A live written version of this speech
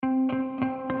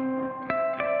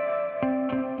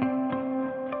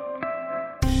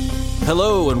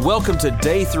Hello and welcome to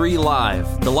Day 3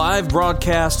 Live, the live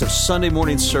broadcast of Sunday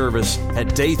morning service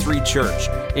at Day 3 Church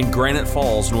in Granite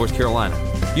Falls, North Carolina.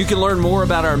 You can learn more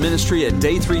about our ministry at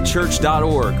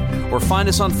day3church.org or find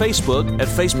us on Facebook at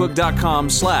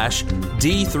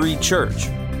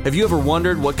facebook.com/D3Church. Have you ever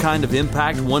wondered what kind of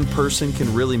impact one person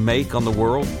can really make on the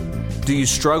world? Do you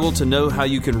struggle to know how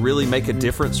you can really make a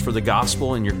difference for the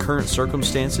gospel in your current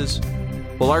circumstances?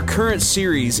 Well, our current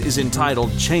series is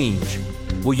entitled Change.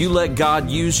 Will you let God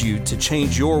use you to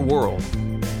change your world?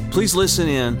 Please listen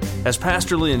in as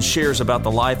Pastor Lynn shares about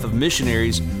the life of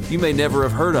missionaries you may never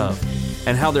have heard of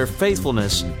and how their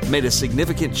faithfulness made a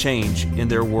significant change in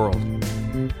their world.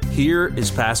 Here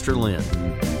is Pastor Lynn.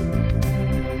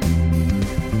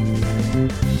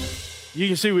 You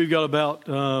can see we've got about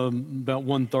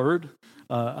 1/3,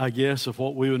 I guess, of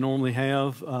what we would normally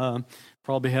have.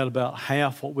 Probably had about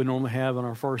half what we normally have in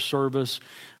our first service,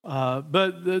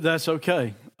 but that's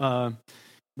okay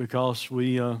because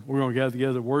we're going to gather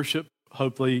together to worship.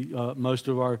 Hopefully, most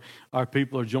of our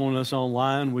people are joining us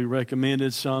online. We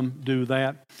recommended some do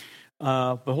that.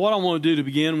 But what I want to do to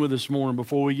begin with this morning,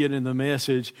 before we get into the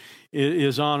message,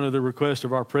 is honor the request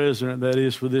of our president. That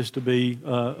is for this to be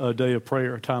a day of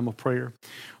prayer, a time of prayer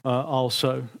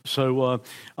also. So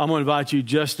I'm going to invite you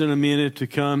just in a minute to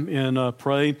come and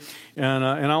pray. And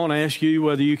I want to ask you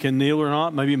whether you can kneel or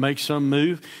not, maybe make some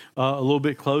move a little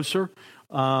bit closer.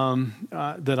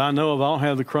 That I know of. I don't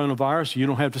have the coronavirus. You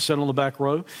don't have to sit on the back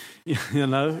row,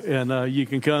 and you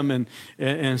can come and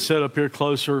sit up here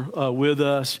closer with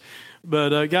us.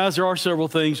 But guys, there are several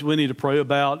things we need to pray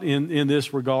about in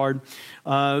this regard.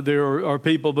 There are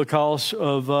people, because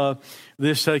of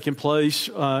this taking place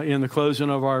in the closing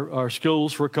of our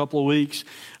schools for a couple of weeks,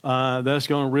 that's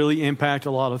going to really impact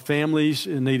a lot of families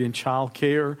needing child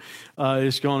care.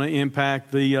 It's going to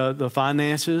impact the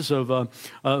finances of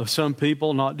some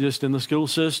people, not just in the school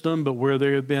system, but where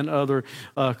there have been other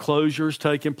closures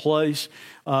taking place.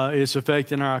 It's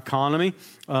affecting our economy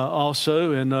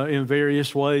also in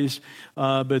various ways.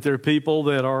 But there are people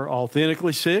that are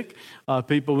authentically sick,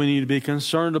 people we need to be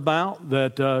concerned about,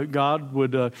 that God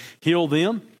would heal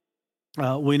them.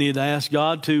 We need to ask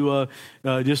God to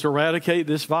just eradicate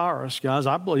this virus, guys.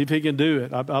 I believe He can do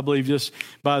it. I believe just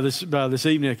by this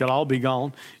evening it could all be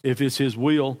gone if it's His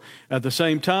will. At the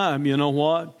same time, you know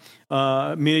what?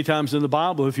 Many times in the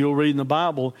Bible, if you'll read in the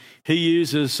Bible, He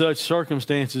uses such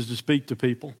circumstances to speak to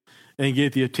people and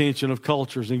get the attention of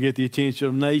cultures and get the attention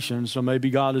of nations. So maybe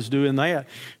God is doing that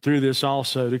through this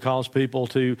also, to cause people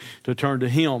to turn to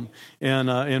Him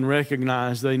and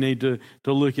recognize they need to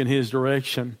look in His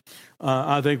direction.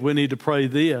 I think we need to pray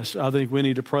this. I think we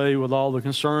need to pray with all the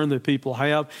concern that people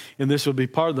have. And this will be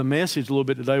part of the message a little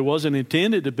bit today. It wasn't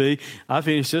intended to be. I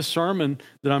finished this sermon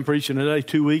that I'm preaching today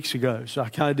 2 weeks ago. So I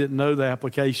kind of didn't know the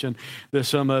application that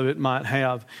some of it might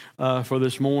have for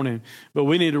this morning. But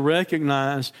we need to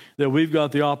recognize that we've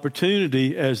got the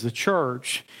opportunity as the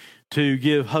church to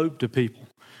give hope to people.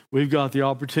 We've got the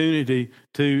opportunity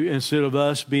to, instead of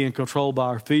us being controlled by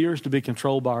our fears, to be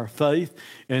controlled by our faith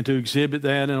and to exhibit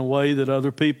that in a way that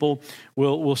other people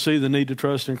will see the need to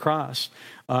trust in Christ.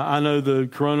 I know the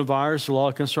coronavirus, a lot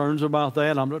of concerns about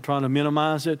that. I'm not trying to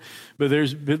minimize it, but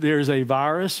there's a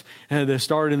virus that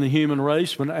started in the human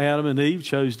race when Adam and Eve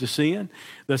chose to sin,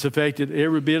 that's affected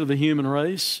every bit of the human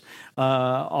race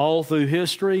all through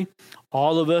history.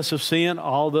 All of us have sinned.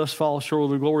 All of us fall short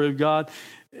of the glory of God.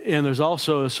 And there's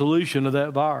also a solution to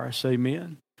that virus,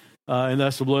 amen. And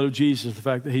that's the blood of Jesus, the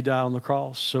fact that He died on the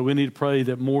cross. So we need to pray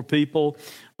that more people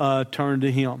turn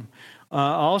to Him.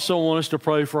 I also want us to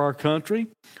pray for our country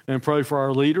and pray for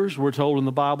our leaders. We're told in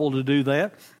the Bible to do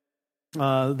that.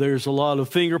 There's a lot of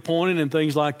finger pointing and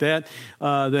things like that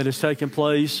that is taking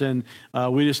place, and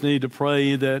we just need to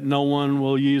pray that no one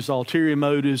will use ulterior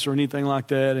motives or anything like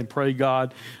that, and pray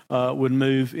God would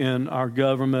move in our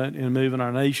government and move in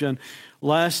our nation.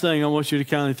 Last thing I want you to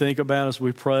kind of think about as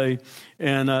we pray,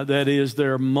 and that is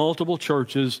there are multiple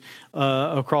churches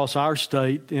across our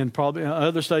state and probably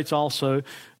other states also,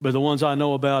 but the ones I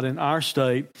know about in our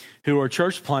state who are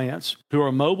church plants, who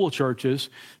are mobile churches,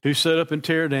 who set up and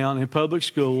tear down in public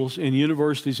schools, in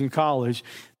universities and college.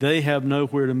 They have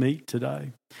nowhere to meet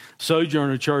today.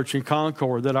 Sojourner Church in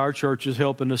Concord that our church is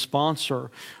helping to sponsor,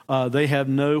 they have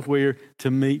nowhere to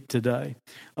meet today.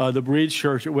 The Bridge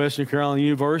Church at Western Carolina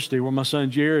University, where my son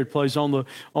Jared plays on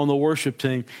the worship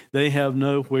team, they have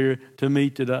nowhere to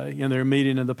meet today. And they're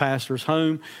meeting in the pastor's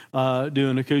home,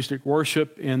 doing acoustic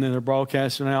worship, and then they're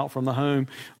broadcasting out from the home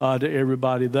to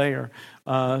everybody there.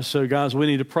 So guys, we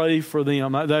need to pray for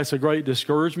them. That's a great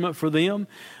discouragement for them.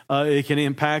 It can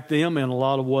impact them in a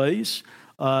lot of ways.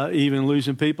 even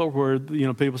losing people where,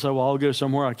 people say, well, I'll go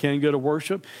somewhere I can go to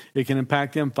worship. It can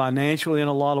impact them financially in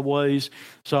a lot of ways.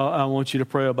 So I want you to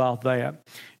pray about that.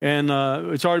 And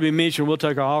it's already been mentioned, we'll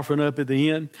take our offering up at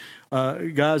the end.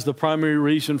 Guys, the primary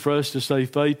reason for us to stay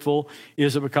faithful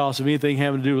isn't because of anything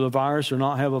having to do with a virus or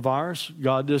not have a virus.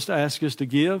 God just asks us to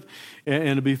give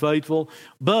and to be faithful.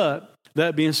 But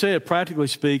that being said, practically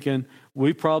speaking,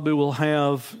 we probably will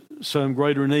have some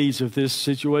greater needs if this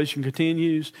situation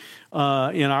continues in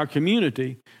our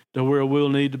community, to where we'll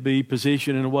need to be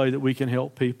positioned in a way that we can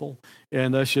help people.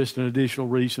 And that's just an additional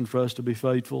reason for us to be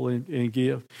faithful and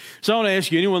give. So I want to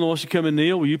ask you, anyone that wants to come and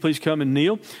kneel, will you please come and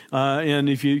kneel? And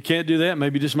if you can't do that,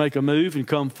 maybe just make a move and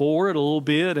come forward a little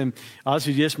bit. And I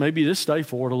suggest maybe just stay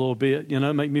forward a little bit,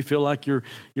 make me feel like you're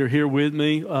here with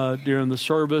me during the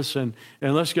service. And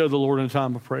let's go to the Lord in a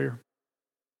time of prayer.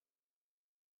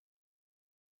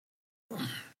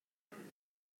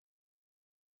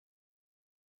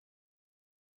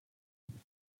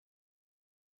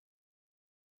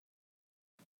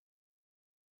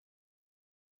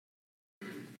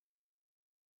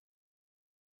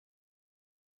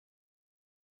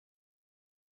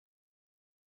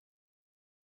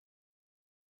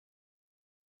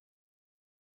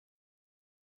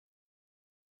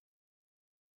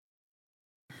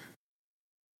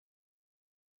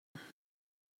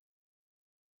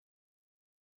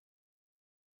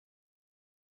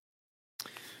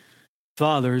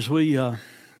 Father, as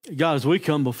we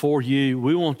come before you,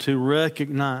 we want to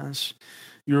recognize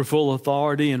your full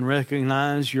authority and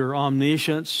recognize your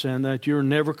omniscience, and that you're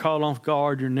never caught off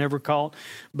guard. You're never caught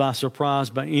by surprise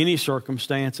by any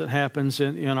circumstance that happens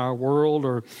in our world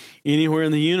or anywhere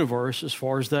in the universe as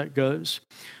far as that goes.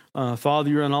 Father,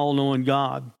 you're an all-knowing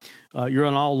God. You're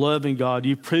an all-loving God.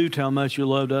 You proved how much you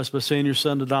loved us by sending your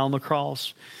Son to die on the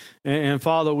cross. And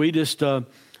Father, we just...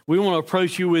 we want to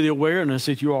approach you with the awareness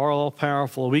that you are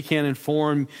all-powerful. We can't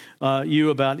inform you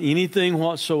about anything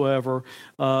whatsoever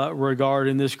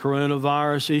regarding this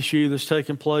coronavirus issue that's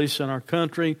taking place in our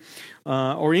country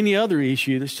or any other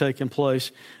issue that's taking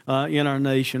place in our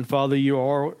nation. Father, you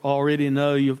already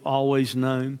know. You've always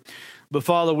known. But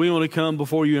Father, we want to come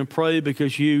before you and pray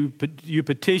because you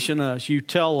petition us. You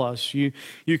tell us. You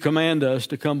command us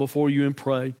to come before you and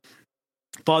pray.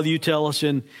 Father, you tell us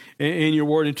in your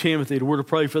word in Timothy that we're to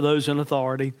pray for those in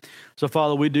authority. So,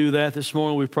 Father, we do that this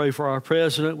morning. We pray for our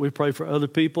president. We pray for other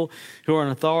people who are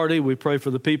in authority. We pray for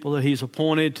the people that he's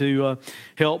appointed to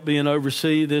help be and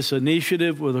oversee this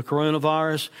initiative with the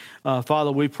coronavirus.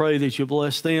 Father, we pray that you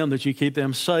bless them, that you keep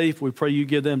them safe. We pray you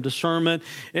give them discernment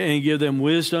and give them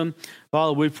wisdom.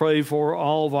 Father, we pray for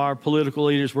all of our political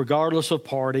leaders, regardless of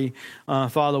party.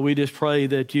 Father, we just pray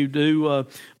that you do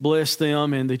bless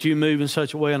them and that you move in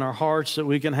such a way in our hearts that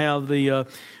we can have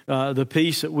the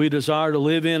peace that we desire to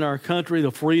live in our country,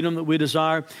 the freedom that we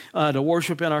desire to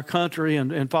worship in our country.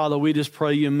 And Father, we just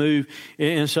pray you move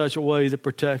in such a way that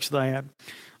protects that.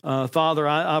 Father,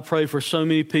 I pray for so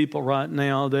many people right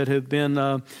now that have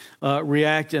been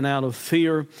reacting out of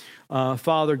fear.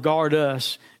 Father, guard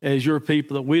us as your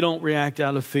people, that we don't react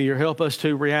out of fear. Help us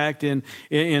to react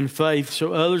in faith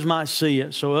so others might see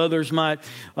it, so others might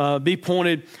be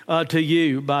pointed to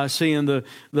you by seeing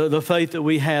the faith that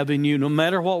we have in you, no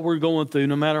matter what we're going through,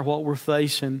 no matter what we're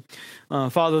facing.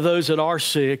 Father, those that are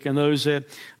sick and those that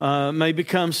may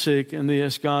become sick in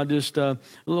this, God, just,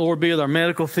 Lord, be with our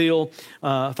medical field.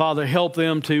 Father, help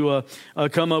them to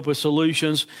come up with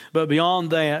solutions. But beyond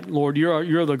that, Lord,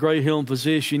 you're the great healing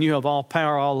physician. You have all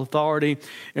power, all authority.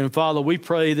 And Father, we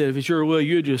pray that if it's your will,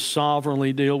 you just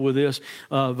sovereignly deal with this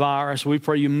virus. We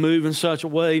pray you move in such a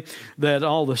way that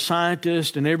all the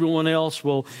scientists and everyone else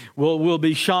will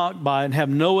be shocked by it and have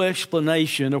no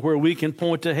explanation of where we can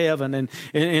point to heaven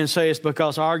and say it's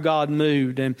because our God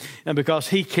moved and because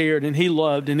he cared and he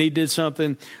loved and he did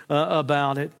something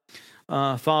about it.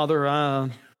 Father,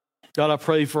 God, I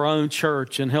pray for our own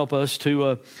church and help us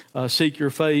to seek your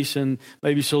face and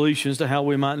maybe solutions to how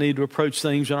we might need to approach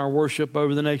things in our worship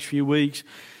over the next few weeks.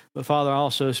 But Father, I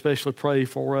also especially pray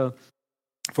for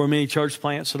many church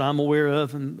plants that I'm aware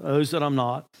of and those that I'm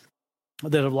not,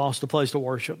 that have lost a place to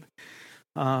worship.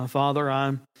 Father,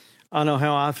 I know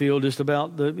how I feel just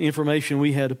about the information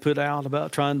we had to put out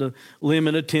about trying to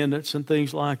limit attendance and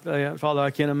things like that. Father,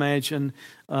 I can't imagine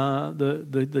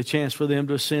the chance for them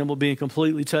to assemble being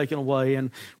completely taken away.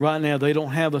 And right now they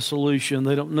don't have a solution.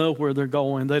 They don't know where they're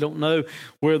going. They don't know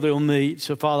where they'll meet.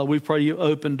 So, Father, we pray you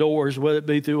open doors, whether it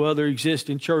be through other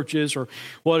existing churches or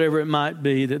whatever it might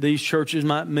be, that these churches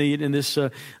might meet in this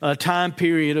time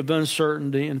period of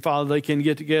uncertainty. And, Father, they can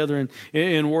get together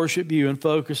and worship you and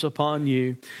focus upon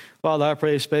you. Father, I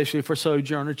pray especially for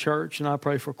Sojourner Church, and I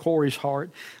pray for Corey's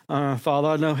heart. Father,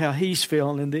 I know how he's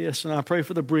feeling in this, and I pray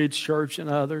for the Bridge Church and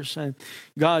others. And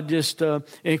God, just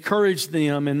encourage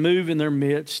them and move in their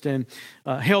midst and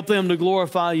help them to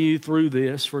glorify you through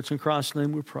this. For it's in Christ's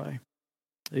name we pray.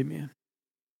 Amen.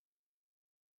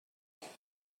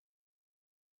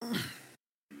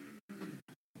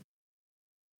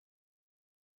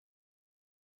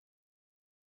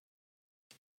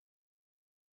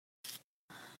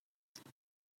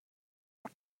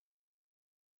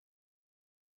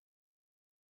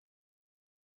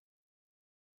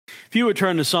 If you would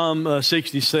turn to Psalm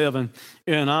 67,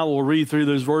 and I will read through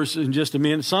those verses in just a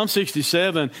minute. Psalm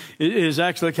 67 is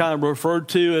actually kind of referred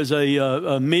to as a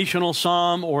missional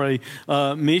psalm or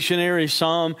a missionary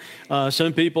psalm.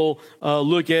 Some people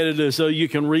look at it as though you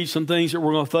can read some things that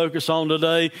we're going to focus on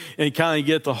today and kind of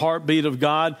get the heartbeat of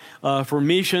God for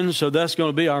missions. So that's going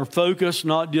to be our focus,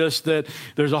 not just that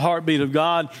there's a heartbeat of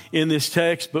God in this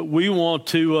text, but we want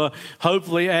to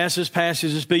hopefully ask this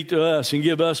passage to speak to us and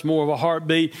give us more of a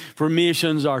heartbeat for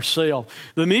missions ourselves.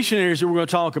 The missionaries that we're going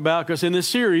to talk about, because in this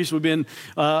series we've been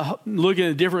looking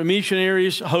at different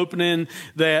missionaries, hoping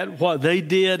that what they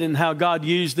did and how God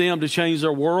used them to change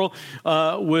their world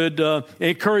would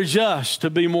encourage us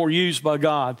to be more used by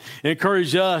God.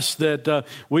 Encourage us that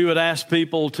we would ask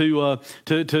people to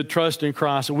trust in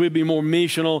Christ, and we'd be more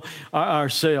missional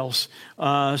ourselves.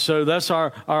 So that's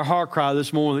our heart cry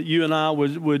this morning, that you and I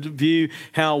would view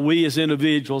how we as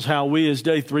individuals, how we as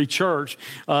Day 3 Church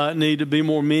need to be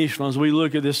more missional as we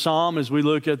look at this psalm, as we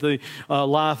look at the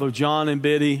life of John and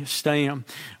Betty Stam.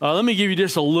 Let me give you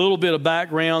just a little bit of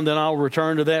background, then I'll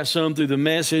return to that some through the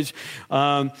message.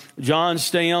 John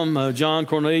Stam, John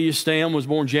Cornelius Stam, was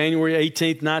born January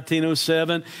 18th,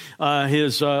 1907.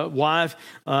 His wife,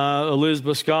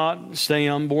 Elizabeth Scott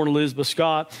Stam, born Elizabeth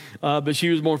Scott, but she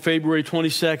was born February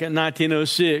 22nd,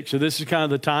 1906. So this is kind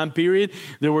of the time period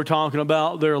that we're talking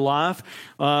about their life.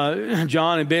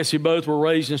 John and Bessie both were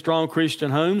raised in strong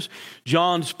Christian homes.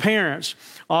 John's parents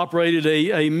operated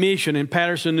a mission in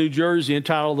Patterson, New Jersey,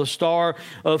 entitled the Star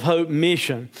of Hope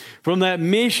Mission. From that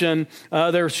mission,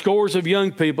 there are scores of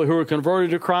young people who were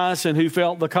converted to Christ and who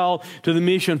felt the call to the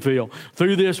mission field.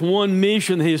 Through this one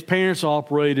mission that his parents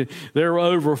operated, there were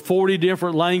over 40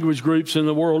 different language groups in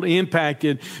the world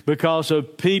impacted because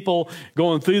of people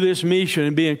going through this mission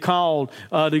and being called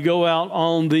to go out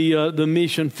on the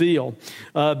mission field.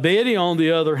 Betty, on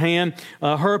the other hand,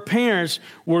 her parents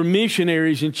were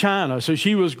missionaries in China. So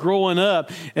she was growing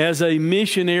up as a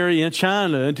missionary in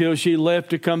China until she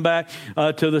left to come back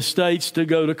to the States to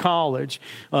go to college.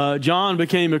 John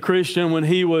became a Christian when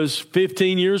he was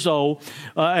 15 years old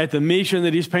at the mission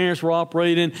that his parents were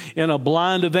operating, and a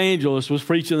blind evangelist was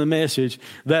preaching the message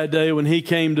that day when he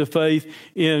came to faith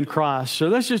in Christ. So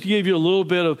let's just give you a little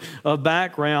bit of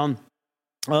background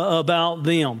about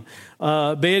them.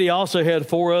 Betty also had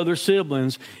 4 other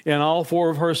siblings, and all 4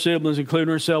 of her siblings,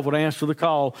 including herself, would answer the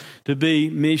call to be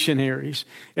missionaries.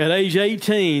 At age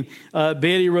 18,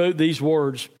 Betty wrote these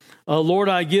words: Lord,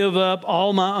 I give up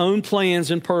all my own plans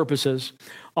and purposes,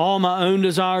 all my own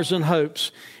desires and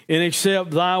hopes, and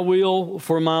accept thy will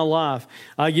for my life.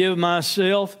 I give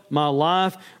myself, my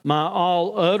life, my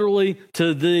all utterly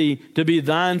to thee, to be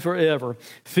thine forever.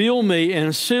 Fill me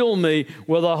and seal me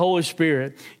with the Holy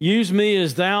Spirit. Use me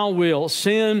as thou wilt.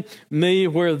 Send me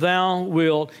where thou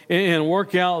wilt, and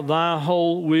work out thy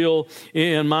whole will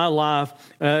in my life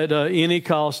at any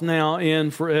cost, now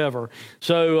and forever.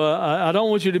 So I don't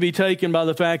want you to be taken by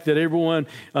the fact that everyone,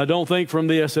 don't think from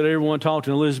this that everyone talked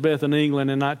to Elizabeth in England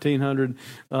in 1900,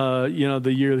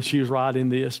 the year that she was writing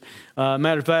this.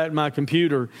 Matter of fact, my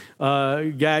computer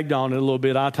gagged on it a little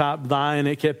bit. I typed thy and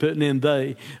it kept putting in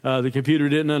they. The computer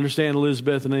didn't understand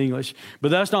Elizabethan English. But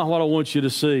that's not what I want you to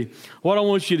see. What I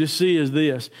want you to see is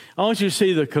this. I want you to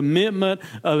see the commitment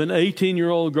of an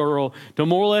 18-year-old girl to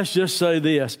more or less just say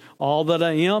this: all that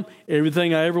I am,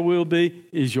 everything I ever will be,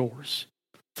 is yours.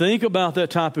 Think about that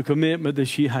type of commitment that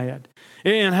she had.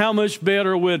 And how much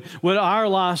better would our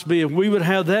lives be if we would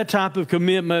have that type of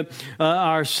commitment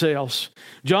ourselves.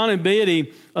 John and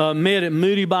Betty met at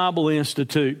Moody Bible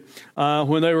Institute.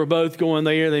 when they were both going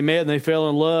there. They met and they fell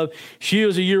in love. She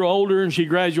was a year older and she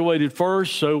graduated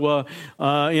first. So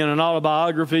in an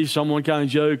autobiography, someone kind of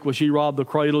joked, well, she robbed the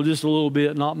cradle just a little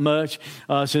bit, not much,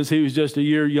 since he was just a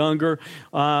year younger.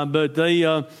 But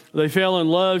they fell in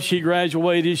love. She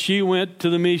graduated. She went to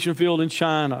the mission field in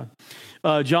China.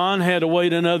 John had to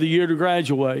wait another year to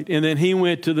graduate, and then he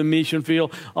went to the mission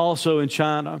field also in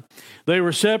China. They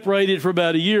were separated for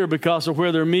about a year because of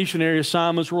where their missionary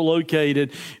assignments were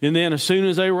located, and then as soon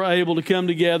as they were able to come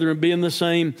together and be in the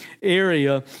same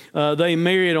area, they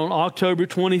married on October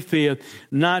 25th,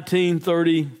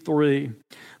 1933.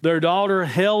 Their daughter,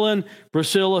 Helen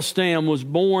Priscilla Stam, was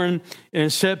born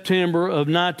in September of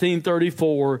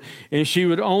 1934, and she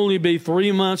would only be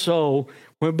 3 months old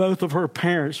when both of her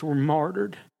parents were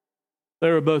martyred. They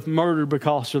were both murdered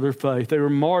because of their faith. They were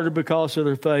martyred because of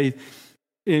their faith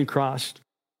in Christ.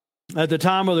 At the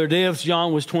time of their deaths,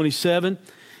 John was 27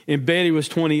 and Betty was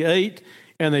 28,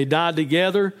 and they died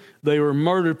together. They were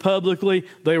murdered publicly.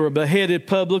 They were beheaded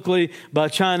publicly by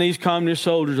Chinese communist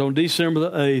soldiers on December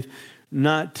the 8th,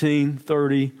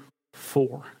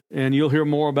 1934. And you'll hear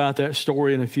more about that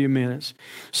story in a few minutes.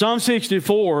 Psalm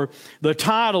 64, the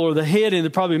title or the heading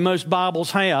that probably most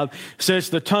Bibles have, sets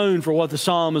the tone for what the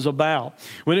psalm is about.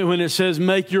 When it says,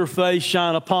 make your face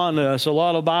shine upon us, a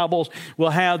lot of Bibles will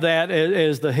have that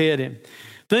as the heading.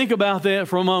 Think about that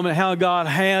for a moment, how God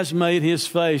has made His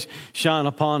face shine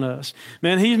upon us.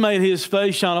 Man, He's made His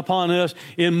face shine upon us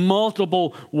in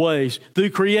multiple ways. Through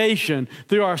creation,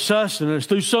 through our sustenance,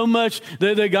 through so much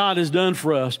that God has done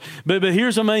for us. But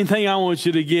here's the main thing I want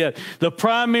you to get. The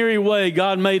primary way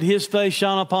God made His face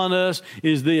shine upon us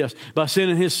is this, by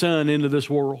sending His Son into this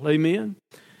world. Amen?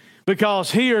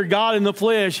 Because here, God in the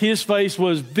flesh, His face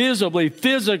was visibly,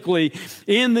 physically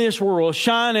in this world,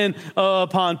 shining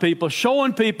upon people,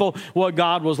 showing people what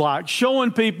God was like,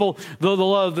 showing people the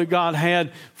love that God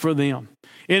had for them.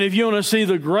 And if you want to see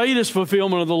the greatest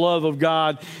fulfillment of the love of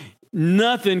God,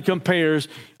 nothing compares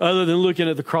other than looking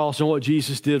at the cross and what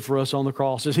Jesus did for us on the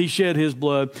cross as He shed His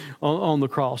blood on the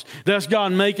cross. That's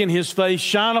God making His face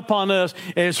shine upon us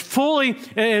as fully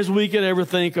as we could ever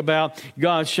think about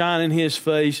God shining His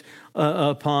face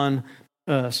upon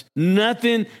us.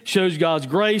 Nothing shows God's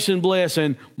grace and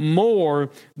blessing more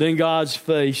than God's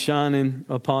face shining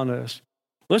upon us.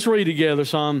 Let's read together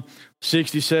Psalm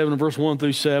 67, verse 1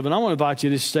 through 7. I want to invite you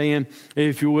to stand,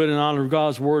 if you would, in honor of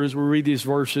God's word as we read these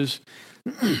verses.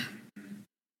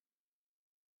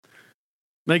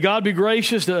 May God be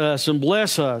gracious to us and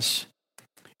bless us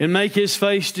and make His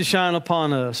face to shine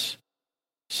upon us.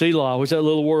 Selah, which that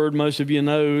little word most of you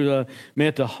know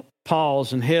meant to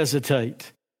pause and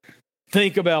hesitate.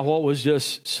 Think about what was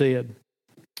just said.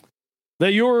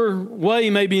 That your way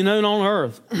may be known on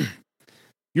earth,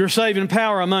 your saving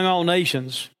power among all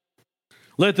nations.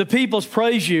 Let the peoples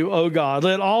praise you, O God.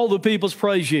 Let all the peoples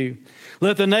praise you.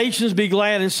 Let the nations be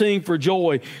glad and sing for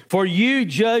joy. For you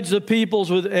judge the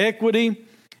peoples with equity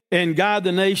and guide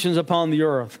the nations upon the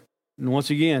earth. And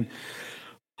once again,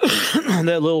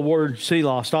 that little word,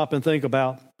 Selah, stop and think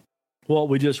about what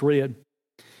we just read.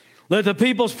 Let the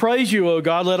peoples praise you, O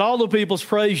God. Let all the peoples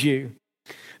praise you.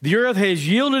 The earth has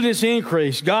yielded its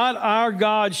increase. God, our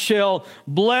God, shall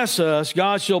bless us.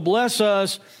 God shall bless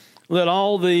us. Let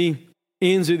all the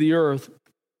ends of the earth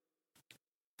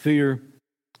fear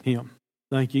Him.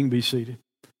 Thank you. You can be seated.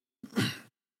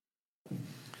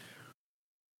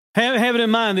 Have it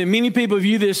in mind that many people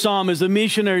view this psalm as a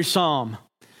missionary psalm.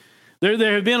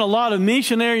 There have been a lot of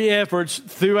missionary efforts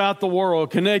throughout the world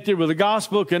connected with the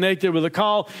gospel, connected with the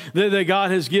call that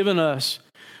God has given us.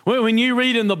 When you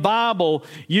read in the Bible,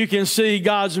 you can see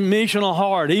God's missional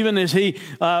heart, even as He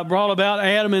brought about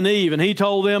Adam and Eve, and He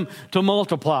told them to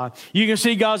multiply. You can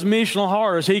see God's missional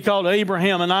heart as He called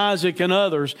Abraham and Isaac and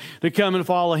others to come and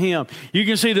follow Him. You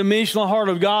can see the missional heart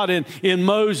of God in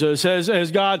Moses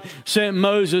as God sent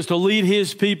Moses to lead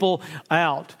His people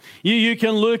out. You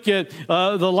can look at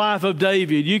the life of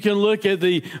David. You can look at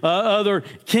the other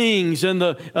kings and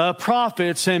the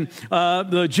prophets and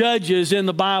the judges in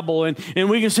the Bible, and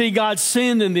we can see God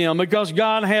sending them because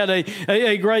God had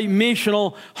a great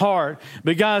missional heart.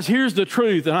 But guys, here's the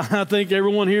truth, and I think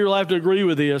everyone here will have to agree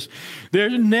with this.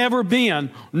 There's never been,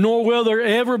 nor will there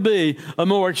ever be, a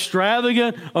more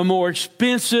extravagant, a more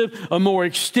expensive, a more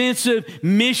extensive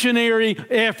missionary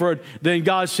effort than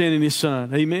God sending His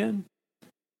Son. Amen?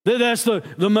 That's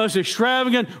the most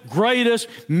extravagant, greatest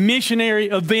missionary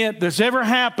event that's ever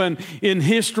happened in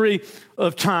history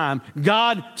of time.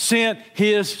 God sent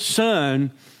His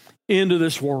Son into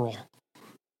this world.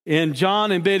 And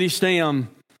John and Betty Stam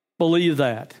believe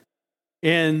that.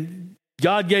 And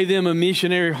God gave them a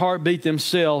missionary heartbeat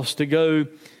themselves to go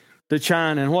to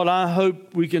China. And what I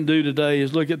hope we can do today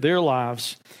is look at their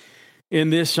lives in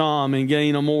this psalm and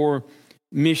gain a more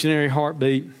missionary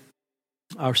heartbeat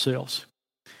ourselves.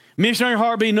 Missionary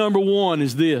heartbeat number 1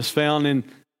 is this, found in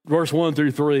verse 1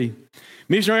 through 3.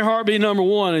 Missionary heartbeat number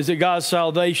 1 is that God's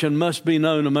salvation must be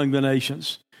known among the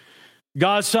nations.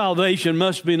 God's salvation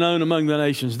must be known among the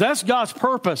nations. That's God's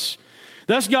purpose.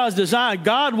 That's God's design.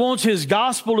 God wants His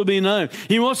gospel to be known.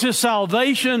 He wants His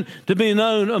salvation to be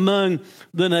known among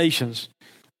the nations.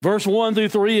 Verse 1 through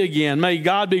 3 again. May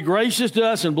God be gracious to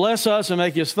us and bless us and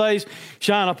make His face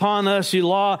shine upon us,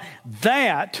 Selah,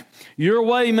 that your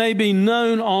way may be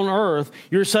known on earth,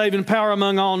 your saving power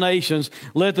among all nations.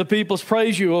 Let the peoples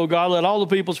praise you, O God. Let all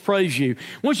the peoples praise you.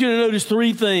 I want you to notice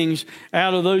 3 things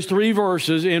out of those 3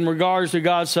 verses in regards to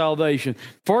God's salvation.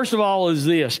 First of all is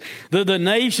this, that the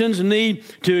nations need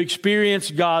to experience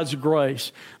God's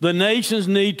grace. The nations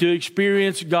need to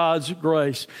experience God's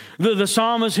grace. The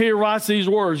psalmist here writes these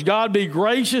words, God be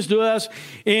gracious to us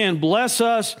and bless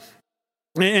us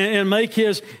and make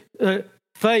His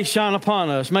face shine upon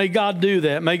us. May God do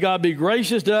that. May God be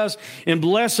gracious to us and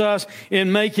bless us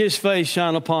and make His face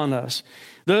shine upon us.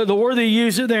 The word that he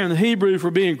uses there in the Hebrew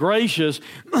for being gracious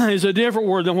is a different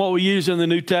word than what we use in the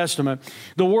New Testament.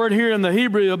 The word here in the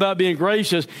Hebrew about being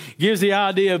gracious gives the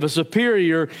idea of a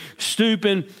superior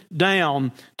stooping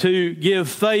down to give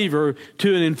favor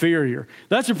to an inferior.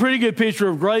 That's a pretty good picture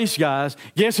of grace, guys.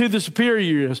 Guess who the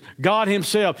superior is? God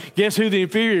Himself. Guess who the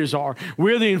inferiors are?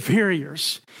 We're the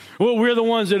inferiors. Well, we're the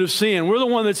ones that have sinned. We're the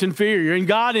one that's inferior. And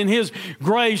God in His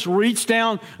grace reached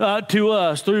down to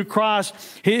us through Christ,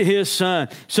 His Son.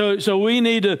 So we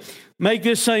need to make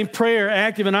this same prayer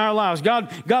active in our lives.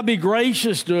 God be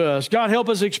gracious to us. God, help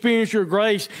us experience your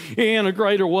grace in a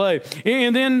greater way.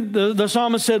 And then the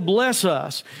psalmist said, bless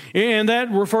us. And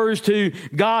that refers to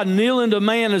God kneeling to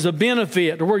man as a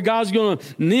benefit, where God's going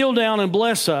to kneel down and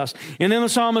bless us. And then the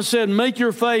psalmist said, make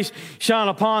your face shine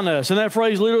upon us. And that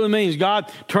phrase literally means,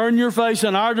 God, turn your face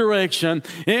in our direction.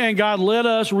 And God, let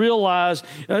us realize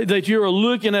that you are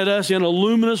looking at us in a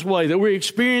luminous way, that we're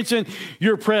experiencing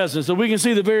your presence, that we can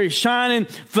see the very shining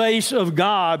face of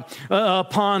God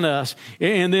upon us.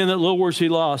 And then that little word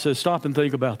Selah says, stop and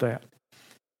think about that.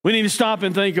 We need to stop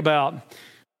and think about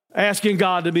asking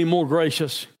God to be more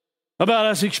gracious, about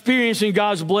us experiencing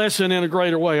God's blessing in a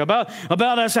greater way, about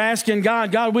us asking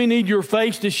God, we need your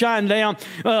face to shine down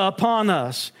upon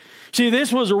us. See,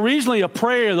 this was originally a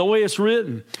prayer, the way it's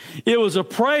written. It was a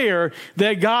prayer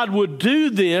that God would do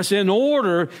this in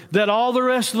order that all the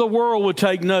rest of the world would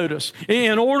take notice,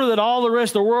 in order that all the rest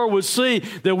of the world would see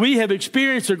that we have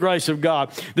experienced the grace of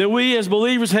God, that we as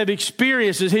believers have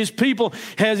experienced, as His people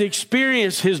has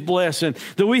experienced His blessing,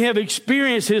 that we have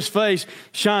experienced His face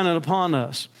shining upon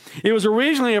us. It was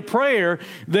originally a prayer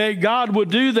that God would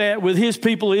do that with His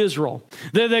people Israel.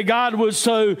 That God would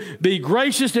so be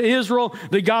gracious to Israel,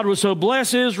 that God would so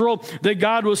bless Israel, that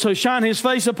God would so shine His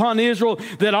face upon Israel,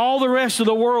 that all the rest of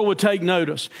the world would take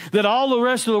notice. That all the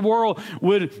rest of the world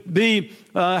would be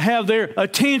have their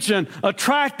attention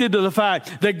attracted to the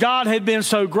fact that God had been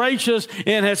so gracious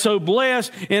and had so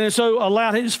blessed and had so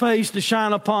allowed His face to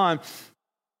shine upon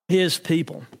His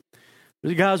people.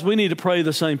 Guys, we need to pray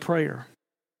the same prayer.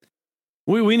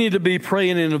 We need to be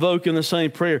praying and invoking the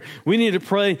same prayer. We need to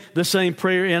pray the same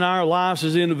prayer in our lives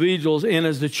as individuals and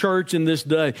as the church in this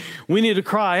day. We need to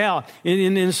cry out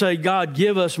and say, God,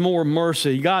 give us more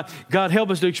mercy. God, help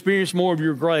us to experience more of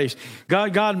your grace.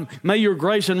 God, may your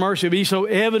grace and mercy be so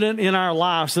evident in our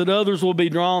lives that others will be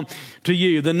drawn to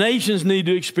you. The nations need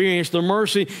to experience the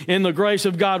mercy and the grace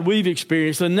of God we've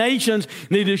experienced. The nations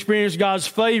need to experience God's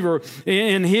favor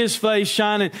and His face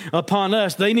shining upon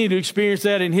us. They need to experience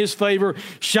that in His favor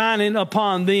shining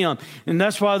upon them. And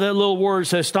that's why that little word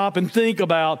says stop and think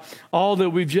about all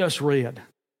that we've just read.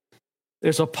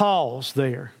 There's a pause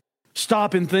there.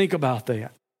 Stop and think about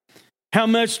that. How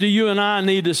much do you and I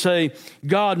need to say,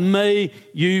 God, may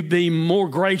you be more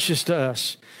gracious to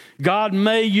us. God,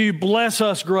 may you bless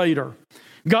us greater.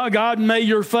 God, may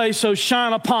your face so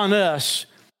shine upon us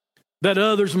that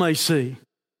others may see.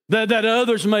 That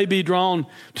others may be drawn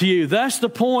to you. That's the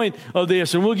point of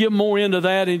this, and we'll get more into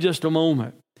that in just a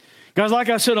moment. Guys, like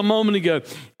I said a moment ago,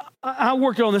 I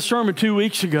worked on this sermon 2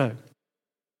 weeks ago.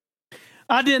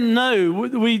 I didn't know,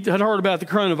 we had heard about the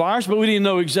coronavirus, but we didn't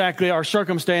know exactly our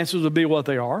circumstances would be what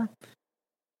they are.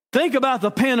 Think about the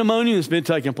pandemonium that's been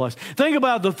taking place. Think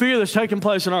about the fear that's taking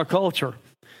place in our culture.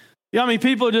 Yeah, I mean,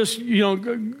 people are just,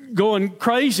 going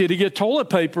crazy to get toilet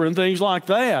paper and things like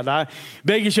that.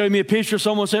 Becky showed me a picture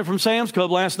someone sent from Sam's Club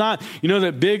last night. You know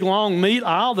that big, long meat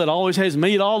aisle that always has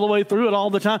meat all the way through it all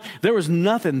the time? There was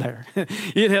nothing there.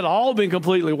 It had all been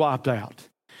completely wiped out.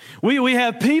 We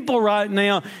have people right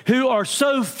now who are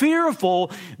so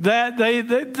fearful that they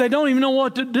don't even know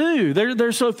what to do.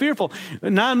 They're so fearful.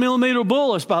 9mm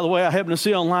bullets, by the way, I happen to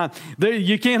see online.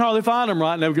 You can't hardly find them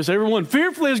right now because everyone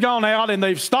fearfully has gone out and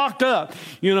they've stocked up,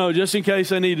 just in case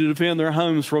they need to defend their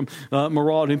homes from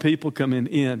marauding people coming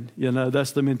in.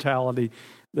 That's the mentality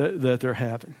that they're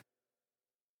having.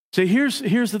 See,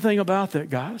 here's the thing about that,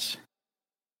 guys.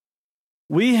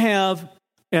 We have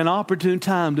an opportune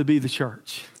time to be the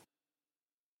church.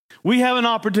 We have an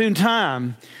opportune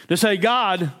time to say,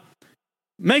 God,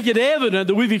 make it evident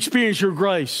that we've experienced your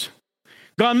grace.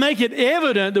 God, make it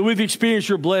evident that we've experienced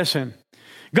your blessing.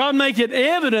 God, make it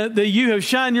evident that you have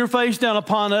shined your face down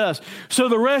upon us so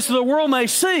the rest of the world may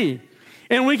see.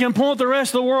 And we can point the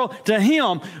rest of the world to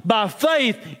him by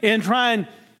faith and try and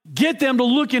get them to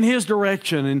look in his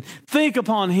direction and think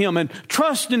upon him and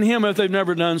trust in him if they've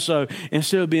never done so,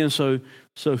 instead of being so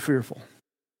fearful.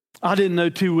 I didn't know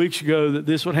 2 weeks ago that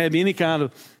this would have any kind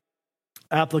of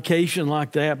application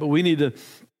like that, but we need to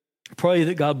pray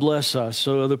that God bless us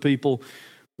so other people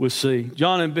would see.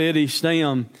 John and Betty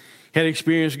Stam had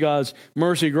experienced God's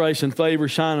mercy, grace, and favor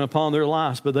shining upon their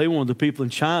lives, but they wanted the people in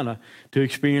China to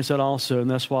experience that also,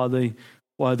 and that's why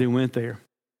they went there.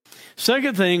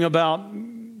 Second thing about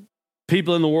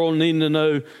people in the world needing to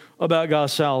know about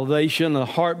God's salvation, the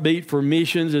heartbeat for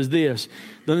missions is this.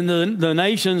 The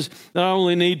nations not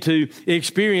only need to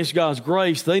experience God's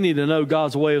grace, they need to know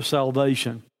God's way of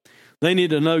salvation. They need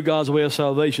to know God's way of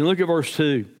salvation. Look at verse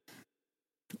 2.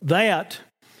 That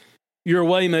your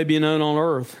way may be known on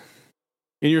earth,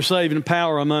 and your saving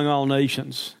power among all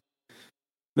nations.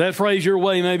 That phrase, your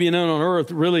way may be known on earth,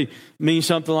 really means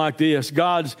something like this.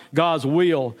 God's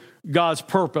will, God's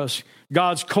purpose,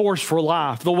 God's course for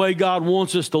life, the way God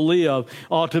wants us to live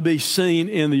ought to be seen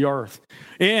in the earth.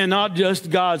 And not just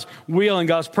God's will and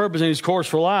God's purpose and his course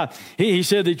for life. He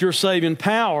said that your saving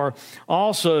power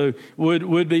also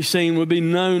would be seen, would be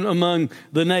known among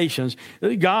the nations.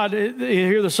 God,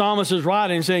 here the psalmist is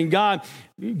writing and saying, God,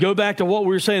 go back to what we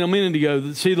were saying a minute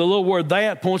ago. See, the little word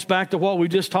that points back to what we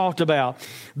just talked about.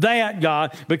 That,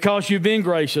 God, because you've been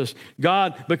gracious.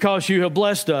 God, because you have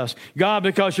blessed us. God,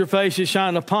 because your face is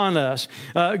shining upon us.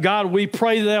 God, we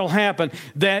pray that'll happen,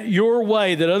 that your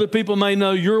way, that other people may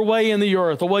know your way in the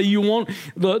earth, the way you want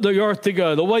the earth to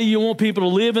go, the way you want people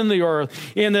to live in the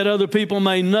earth, and that other people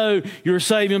may know your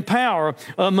saving power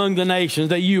among the nations,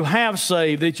 that you have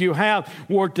saved, that you have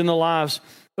worked in the lives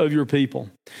of your people.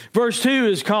 Verse 2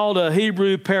 is called a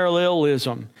Hebrew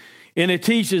parallelism, and it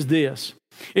teaches this.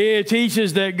 It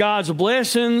teaches that God's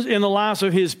blessings in the lives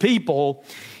of his people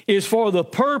is for the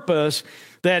purpose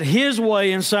that his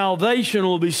way in salvation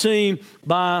will be seen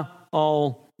by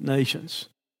all nations.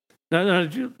 Now,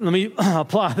 let me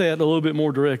apply that a little bit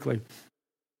more directly.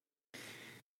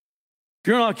 If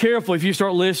you're not careful, if you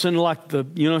start listening like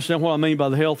you understand what I mean by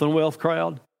the health and wealth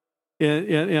crowd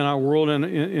in our world and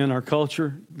in our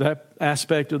culture, that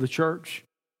aspect of the church,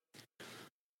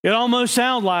 it almost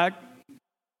sounds like,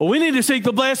 well, we need to seek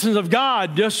the blessings of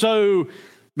God just so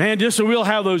we'll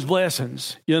have those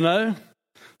blessings,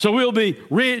 So we'll be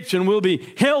rich and we'll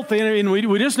be healthy, and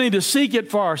we just need to seek it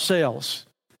for ourselves.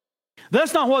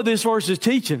 That's not what this verse is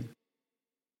teaching.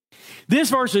 This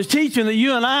verse is teaching that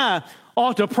you and I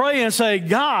ought to pray and say,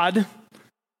 God,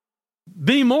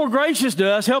 be more gracious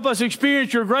to us. Help us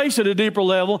experience your grace at a deeper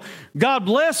level. God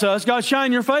bless us. God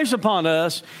shine your face upon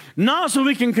us, not so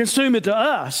we can consume it to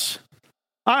us.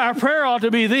 Our prayer ought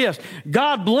to be this: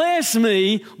 God bless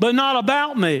me, but not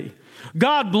about me.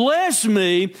 God bless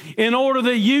me in order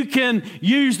that you can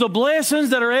use the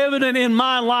blessings that are evident in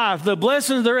my life, the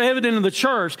blessings that are evident in the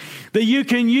church, that you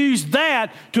can use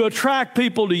that to attract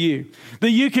people to you. That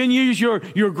you can use your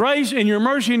grace and your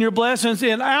mercy and your blessings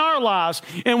in our lives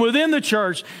and within the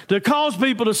church to cause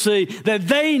people to see that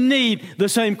they need the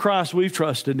same Christ we've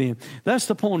trusted in. That's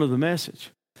the point of the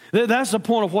message. That's the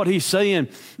point of what he's saying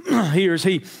here as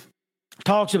he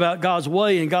talks about God's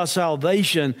way and God's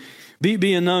salvation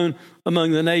being known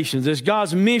among the nations. It's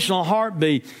God's missional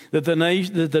heartbeat that the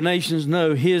nations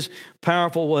know his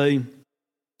powerful way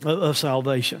of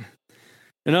salvation.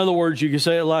 In other words, you can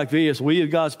say it like this: we, as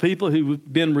God's people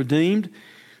who've been redeemed,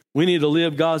 we need to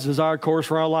live God's desired course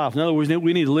for our life. In other words,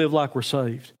 we need to live like we're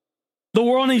saved. The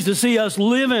world needs to see us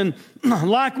living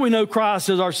like we know Christ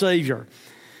as our Savior.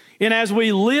 And as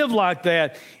we live like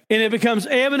that, and it becomes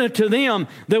evident to them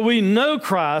that we know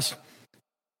Christ,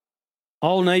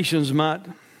 all nations might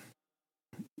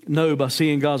know by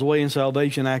seeing God's way in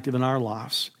salvation active in our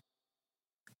lives.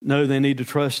 Know they need to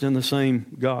trust in the same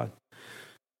God.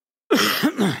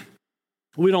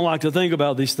 We don't like to think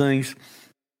about these things.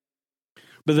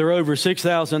 But there are over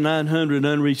 6,900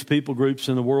 unreached people groups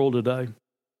in the world today.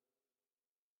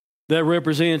 That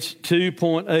represents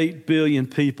 2.8 billion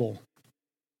people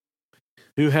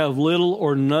who have little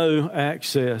or no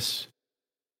access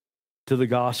to the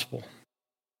gospel.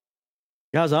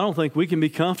 Guys, I don't think we can be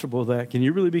comfortable with that. Can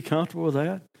you really be comfortable with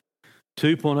that?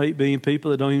 2.8 billion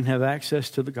people that don't even have access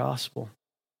to the gospel.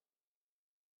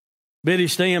 Betty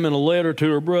Stam, in a letter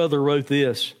to her brother, wrote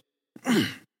this.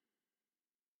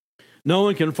 No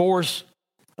one can force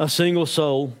a single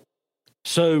soul,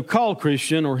 so-called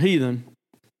Christian or heathen,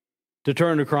 to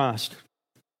turn to Christ.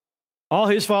 All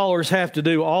his followers have to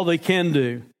do, all they can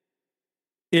do,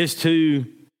 is to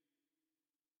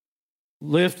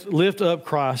lift up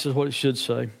Christ, is what it should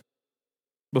say,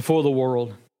 before the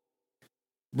world.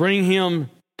 Bring him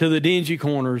to the dingy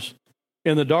corners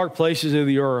in the dark places of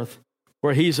the earth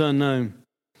where he's unknown.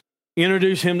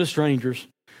 Introduce him to strangers.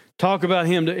 Talk about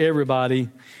him to everybody,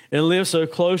 and live so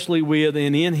closely with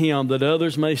and in him that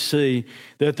others may see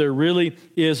that there really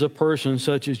is a person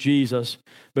such as Jesus,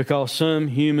 because some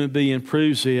human being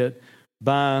proves it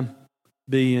by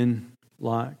being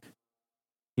like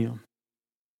him.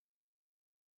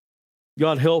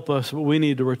 God help us, but we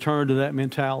need to return to that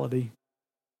mentality.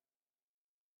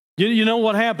 You know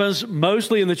what happens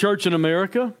mostly in the church in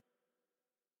America?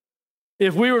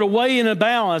 If we were to weigh in a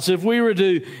balance, if we were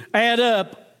to add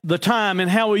up the time and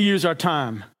how we use our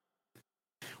time,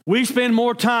 we spend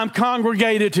more time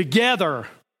congregated together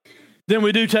than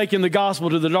we do taking the gospel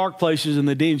to the dark places and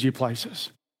the dingy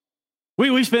places.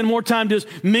 We spend more time just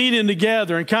meeting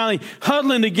together and kind of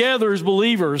huddling together as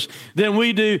believers than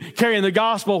we do carrying the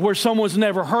gospel where someone's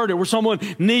never heard it, where someone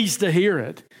needs to hear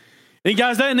it. And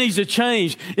guys, that needs to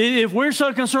change. If we're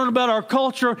so concerned about our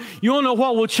culture, you want to know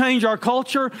what will change our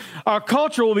culture? Our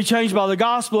culture will be changed by the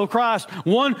gospel of Christ,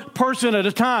 one person at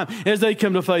a time, as they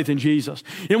come to faith in Jesus.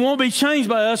 It won't be changed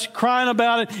by us crying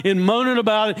about it and moaning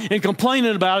about it and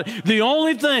complaining about it. The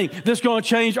only thing that's going to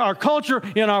change our culture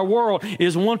in our world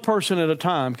is one person at a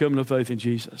time coming to faith in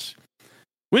Jesus.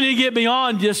 We need to get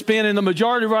beyond just spending the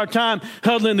majority of our time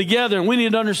huddling together, and we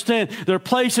need to understand there are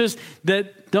places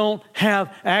that don't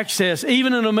have access,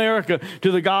 even in America,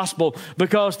 to the gospel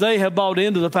because they have bought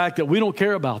into the fact that we don't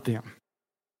care about them.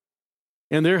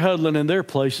 And they're huddling in their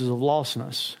places of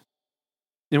lostness.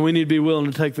 And we need to be willing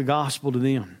to take the gospel to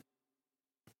them.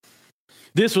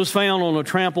 This was found on a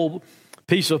trampled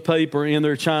piece of paper in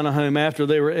their China home after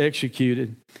they were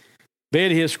executed.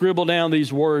 Betty has scribbled down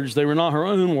these words. They were not her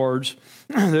own words.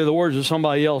 They're the words of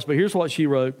somebody else. But here's what she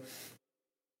wrote.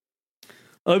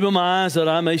 Open my eyes that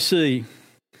I may see.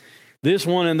 This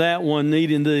one and that one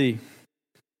needing thee.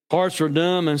 Hearts are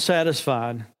dumb and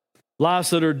satisfied. Lives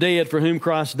that are dead for whom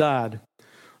Christ died.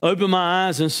 Open my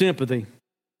eyes in sympathy.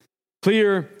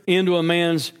 Clear into a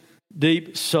man's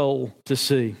deep soul to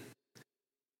see.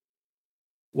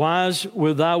 Wise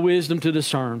with thy wisdom to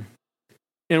discern.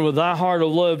 And with thy heart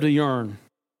of love to yearn.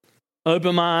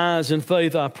 Open my eyes in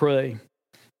faith, I pray.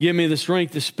 Give me the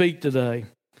strength to speak today.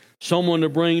 Someone to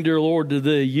bring, dear Lord, to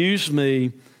thee. Use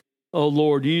me, O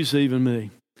Lord, use even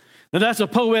me. Now that's a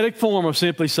poetic form of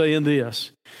simply saying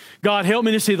this. God, help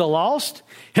me to see the lost.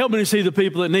 Help me to see the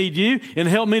people that need you. And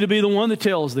help me to be the one that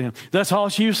tells them. That's all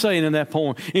she was saying in that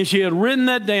poem. And she had written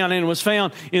that down and it was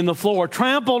found in the floor,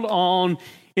 trampled on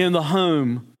in the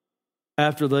home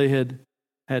after they had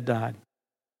died.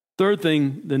 Third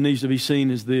thing that needs to be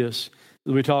seen is this.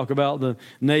 We talk about the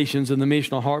nations and the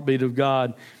missional heartbeat of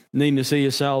God needing to see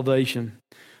His salvation.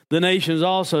 The nations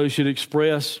also should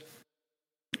express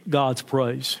God's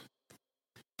praise.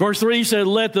 Verse 3 said,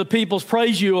 let the peoples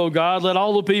praise you, O God. Let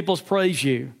all the peoples praise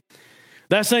you.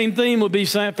 That same theme would be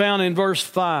found in verse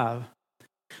 5.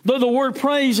 Though the word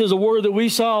praise is a word that we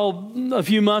saw a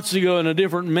few months ago in a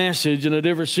different message, in a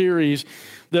different series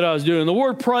that I was doing. The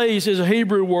word praise is a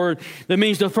Hebrew word that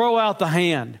means to throw out the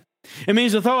hand. It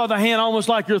means to throw out the hand almost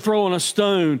like you're throwing a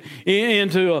stone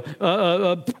into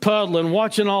a puddle and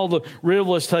watching all the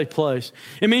rivulets take place.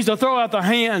 It means to throw out the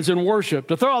hands in worship,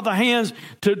 to throw out the hands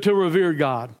to revere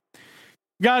God.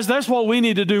 Guys, that's what we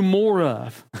need to do more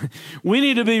of. We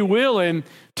need to be willing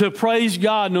to praise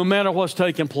God no matter what's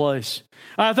taking place.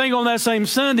 I think on that same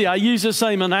Sunday, I use the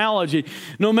same analogy.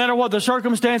 No matter what the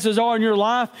circumstances are in your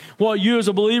life, what you as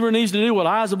a believer needs to do, what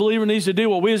I as a believer needs to do,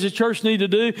 what we as a church need to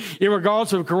do,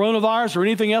 regardless of coronavirus or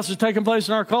anything else that's taking place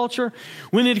in our culture,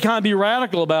 we need to kind of be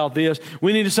radical about this.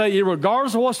 We need to say,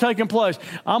 regardless of what's taking place,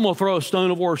 I'm going to throw a stone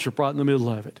of worship right in the middle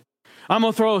of it. I'm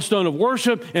going to throw a stone of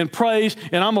worship and praise,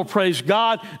 and I'm going to praise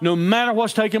God no matter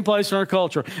what's taking place in our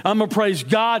culture. I'm going to praise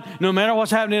God no matter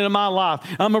what's happening in my life.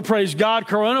 I'm going to praise God,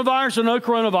 coronavirus or no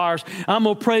coronavirus. I'm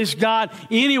going to praise God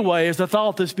anyway is the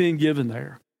thought that's being given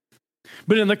there.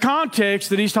 But in the context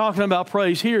that he's talking about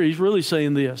praise here, he's really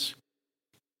saying this.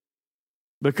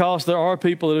 Because there are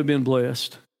people that have been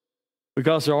blessed.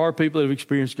 Because there are people that have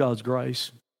experienced God's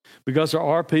grace. Because there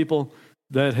are people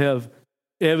that have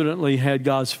evidently had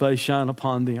God's face shine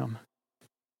upon them.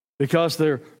 Because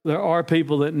there are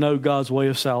people that know God's way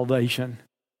of salvation.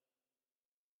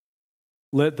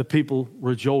 Let the people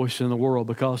rejoice in the world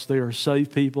because they are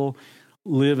saved people,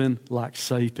 living like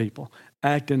saved people,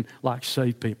 acting like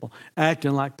saved people,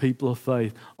 acting like people of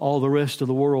faith. All the rest of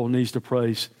the world needs to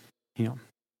praise Him.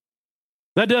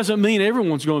 That doesn't mean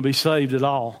everyone's going to be saved at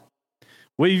all.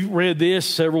 We read this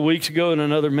several weeks ago in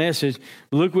another message.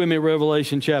 Look with me at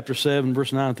Revelation chapter 7,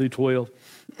 verse 9 through 12.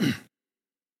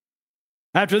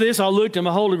 After this I looked, and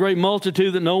behold, a great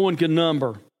multitude that no one could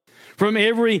number, from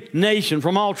every nation,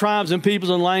 from all tribes and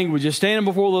peoples and languages, standing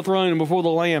before the throne and before the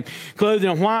Lamb, clothed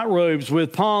in white robes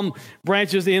with palm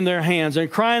branches in their hands,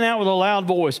 and crying out with a loud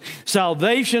voice,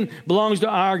 salvation belongs to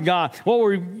our God. What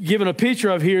we're given a picture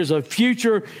of here is a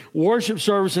future worship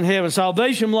service in heaven.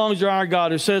 Salvation belongs to our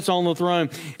God who sits on the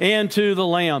throne and to the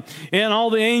Lamb. And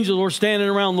all the angels were standing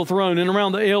around the throne and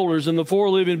around the elders and the four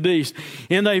living beasts.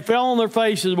 And they fell on their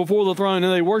faces before the throne,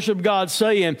 and they worshiped God,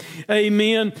 saying,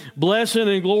 Amen, blessing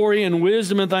and glory and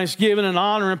wisdom and thanksgiving and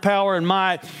honor and power and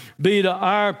might be to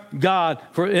our God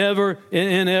forever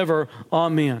and ever.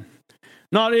 Amen.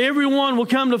 Not everyone will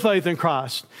come to faith in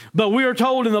Christ, but we are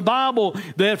told in the Bible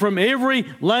that from every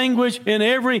language and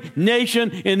every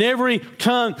nation and every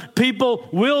tongue, people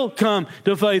will come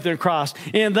to faith in Christ.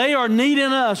 And they are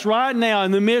needing us right now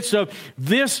in the midst of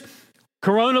this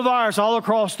coronavirus all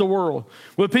across the world,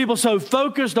 with people so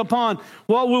focused upon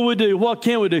what will we do, what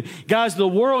can we do. Guys, the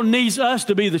world needs us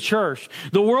to be the church.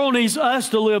 The world needs us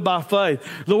to live by faith.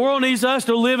 The world needs us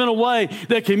to live in a way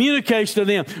that communicates to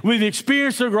them. We've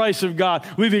experienced the grace of God.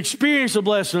 We've experienced the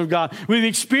blessing of God. We've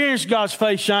experienced God's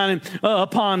face shining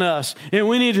upon us. And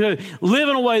we need to live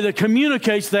in a way that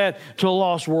communicates that to a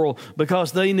lost world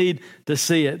because they need to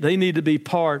see it. They need to be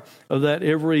part of that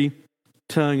every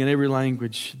tongue and every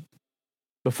language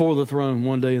before the throne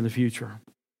one day in the future.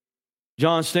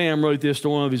 John Stam wrote this to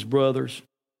one of his brothers.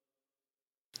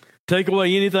 Take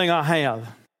away anything I have,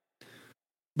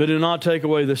 but do not take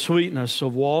away the sweetness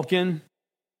of walking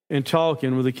and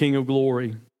talking with the King of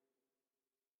Glory.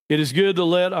 It is good to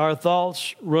let our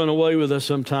thoughts run away with us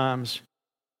sometimes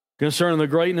concerning the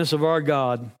greatness of our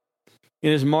God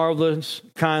and His marvelous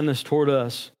kindness toward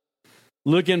us.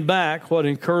 Looking back, what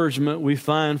encouragement we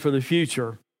find for the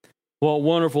future. What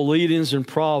wonderful leadings and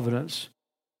providence.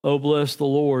 Oh, bless the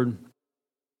Lord,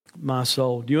 my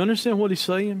soul. Do you understand what he's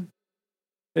saying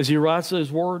as he writes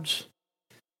those words?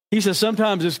 He says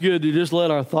sometimes it's good to just let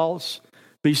our thoughts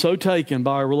be so taken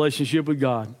by our relationship with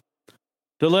God.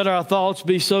 To let our thoughts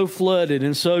be so flooded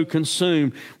and so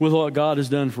consumed with what God has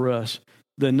done for us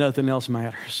that nothing else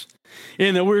matters.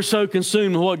 And that we're so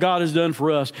consumed with what God has done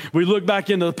for us. We look back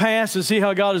into the past and see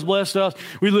how God has blessed us.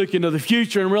 We look into the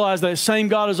future and realize that same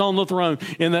God is on the throne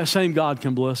and that same God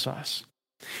can bless us.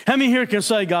 How many here can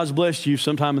say God's blessed you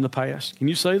sometime in the past? Can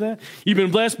you say that? You've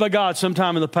been blessed by God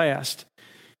sometime in the past.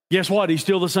 Guess what? He's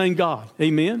still the same God.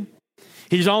 Amen.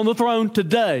 He's on the throne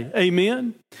today.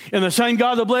 Amen. And the same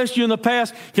God that blessed you in the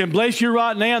past can bless you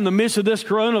right now in the midst of this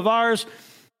coronavirus,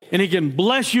 and He can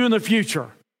bless you in the future.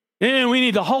 And we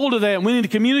need to hold to that, and we need to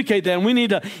communicate that, and we need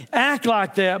to act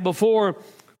like that before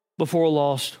a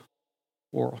lost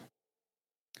world.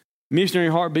 Missionary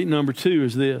heartbeat number 2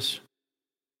 is this.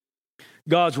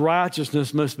 God's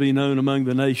righteousness must be known among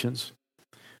the nations.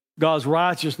 God's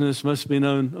righteousness must be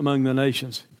known among the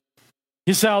nations.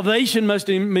 His salvation must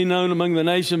be known among the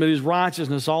nations, but His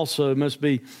righteousness also must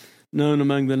be known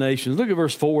among the nations. Look at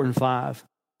verse 4 and 5.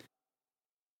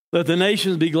 Let the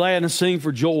nations be glad and sing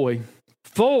for joy.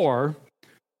 For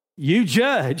you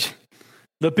judge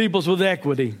the peoples with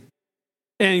equity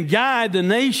and guide the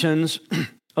nations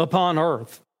upon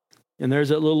earth. And there's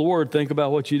that little word. Think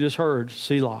about what you just heard.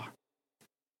 Selah.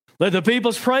 Let the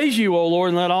peoples praise you, O Lord,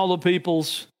 and let all the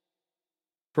peoples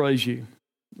praise you.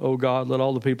 O God, let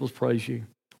all the peoples praise you.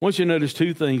 I want you to notice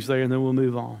 2 things there, and then we'll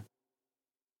move on.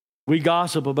 We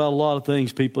gossip about a lot of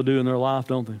things people do in their life,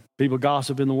 don't they? People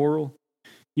gossip in the world.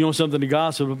 You want something to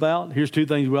gossip about? Here's 2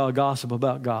 things we ought to gossip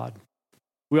about God.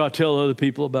 We ought to tell other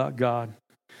people about God.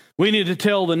 We need to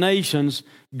tell the nations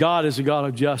God is a God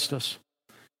of justice.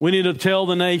 We need to tell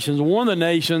the nations, warn the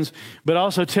nations, but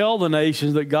also tell the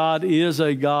nations that God is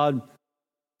a God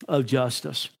of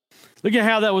justice. Look at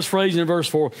how that was phrased in verse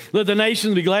 4. Let the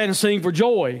nations be glad and sing for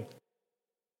joy.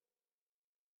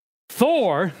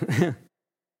 For,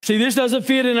 see, this doesn't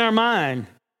fit in our mind.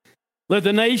 Let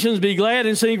the nations be glad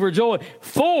and sing for joy.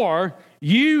 For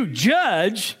you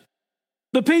judge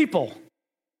the people.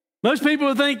 Most people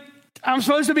would think, I'm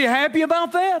supposed to be happy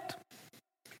about that?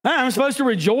 I'm supposed to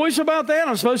rejoice about that?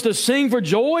 I'm supposed to sing for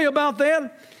joy about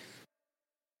that?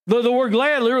 The word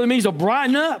glad literally means to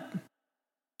brighten up.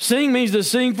 Sing means to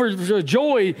sing for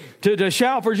joy, to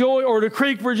shout for joy, or to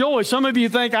creak for joy. Some of you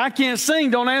think, I can't sing,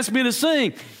 don't ask me to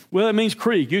sing. Well, it means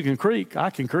creak. You can creak. I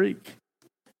can creak.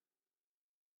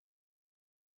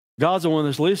 God's the one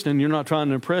that's listening. You're not trying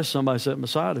to impress somebody sitting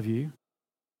beside of you.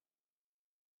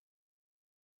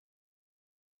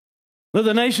 Let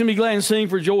the nation be glad and sing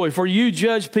for joy, for you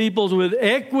judge peoples with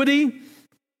equity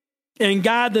and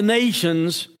guide the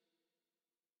nations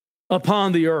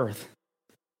upon the earth.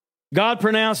 God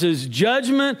pronounces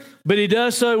judgment, but he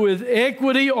does so with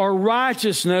equity or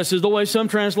righteousness, is the way some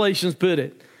translations put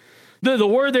it. The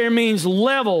word there means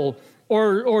level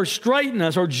or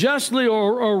straightness or justly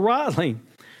or rightly.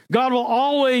 God will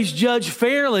always judge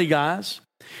fairly, guys.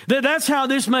 That's how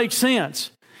this makes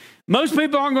sense. Most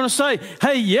people aren't going to say,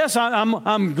 hey, yes,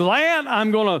 I'm glad,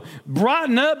 I'm going to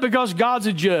brighten up because God's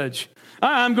a judge.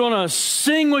 I'm going to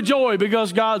sing with joy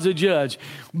because God's a judge.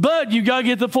 But you've got to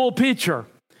get the full picture.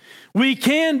 We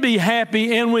can be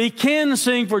happy and we can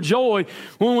sing for joy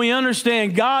when we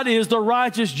understand God is the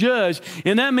righteous judge.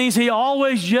 And that means he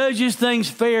always judges things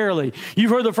fairly.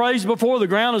 You've heard the phrase before, the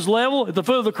ground is level at the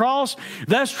foot of the cross.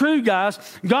 That's true, guys.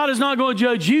 God is not going to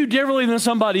judge you differently than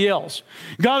somebody else.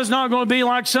 God is not going to be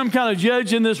like some kind of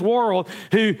judge in this world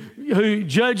who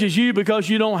judges you because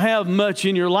you don't have much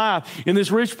in your life. And this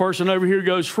rich person over here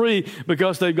goes free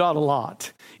because they've got a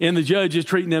lot. And the judge is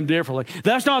treating them differently.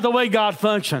 That's not the way God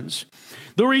functions.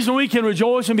 The reason we can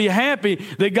rejoice and be happy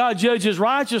that God judges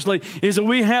righteously is that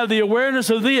we have the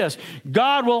awareness of this.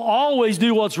 God will always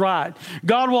do what's right.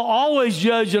 God will always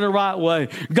judge in the right way.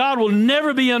 God will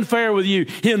never be unfair with you.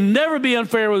 He'll never be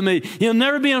unfair with me. He'll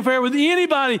never be unfair with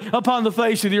anybody upon the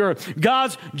face of the earth.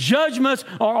 God's judgments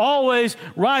are always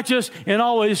righteous and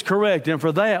always correct. And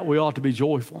for that, we ought to be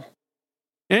joyful.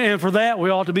 And for that, we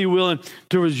ought to be willing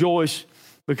to rejoice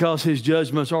because his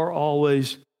judgments are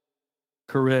always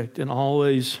correct and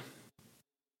always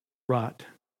right.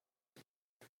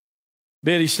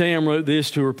 Betty Stam wrote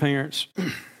this to her parents.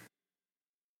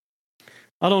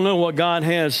 I don't know what God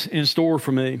has in store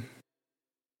for me.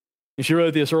 And she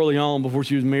wrote this early on before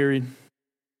she was married.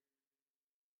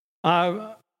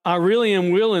 I really am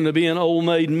willing to be an old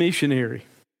maid missionary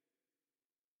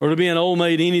or to be an old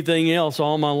maid anything else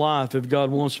all my life if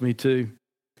God wants me to.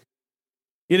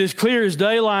 It is clear as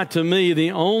daylight to me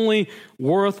the only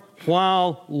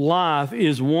worthwhile life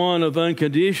is one of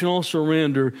unconditional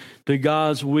surrender to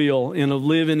God's will and of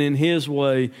living in his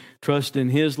way, trusting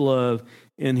his love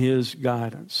and his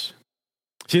guidance.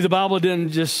 See, the Bible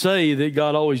didn't just say that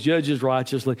God always judges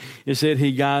righteously. It said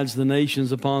he guides the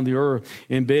nations upon the earth.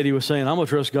 And Betty was saying, I'm going to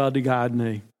trust God to guide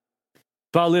me.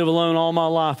 If I live alone all my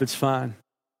life, it's fine.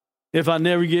 If I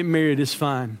never get married, it's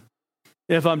fine.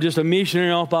 If I'm just a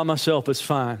missionary off by myself, it's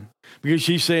fine. Because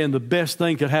she's saying the best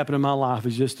thing could happen in my life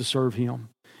is just to serve him.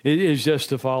 It is just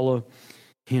to follow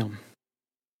him.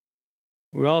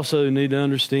 We also need to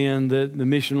understand that the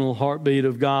missional heartbeat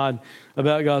of God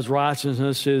about God's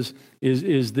righteousness is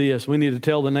this. We need to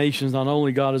tell the nations not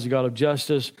only God is a God of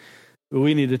justice, but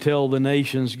we need to tell the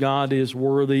nations God is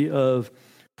worthy of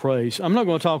praise. I'm not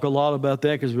going to talk a lot about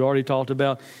that because we already talked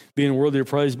about being worthy of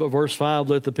praise. But verse 5,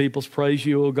 let the peoples praise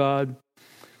you, O God.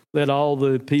 Let all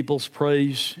the peoples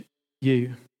praise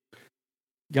you.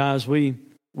 Guys, we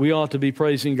ought to be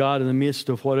praising God in the midst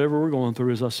of whatever we're going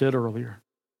through, as I said earlier.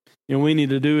 And we need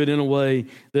to do it in a way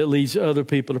that leads other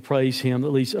people to praise him,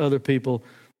 that leads other people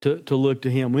to look to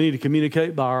him. We need to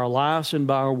communicate by our lives and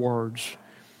by our words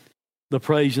the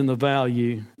praise and the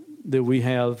value that we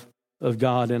have of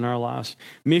God in our lives.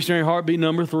 Missionary heartbeat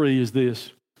number 3 is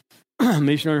this.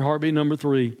 Missionary heartbeat number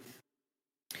 3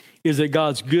 is that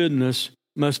God's goodness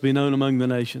must be known among the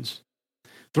nations.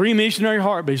 3 missionary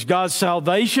heartbeats. God's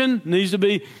salvation needs to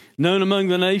be known among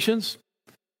the nations.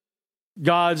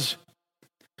 God's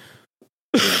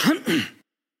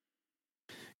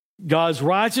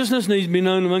righteousness needs to be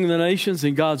known among the nations,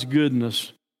 and God's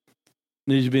goodness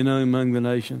needs to be known among the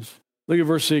nations. Look at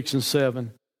verse 6 and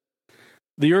 7.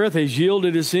 The earth has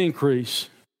yielded its increase.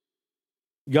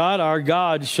 God, our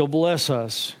God, shall bless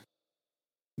us.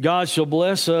 God shall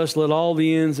bless us. Let all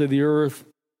the ends of the earth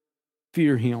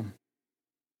fear him.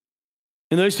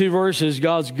 In those 2 verses,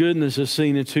 God's goodness is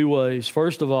seen in 2 ways.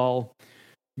 First of all,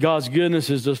 God's goodness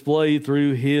is displayed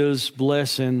through His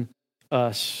blessing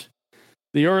us.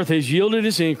 The earth has yielded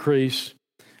its increase.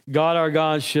 God our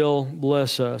God shall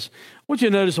bless us. I want you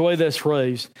to notice the way that's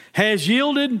phrased. Has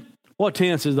yielded, what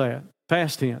tense is that?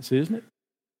 Past tense, isn't it?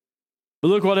 But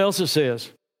look what else it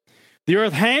says. The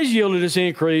earth has yielded its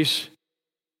increase.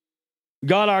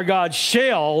 God our God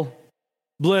shall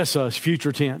bless us,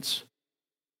 future tense.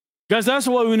 Guys, that's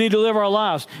the way we need to live our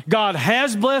lives. God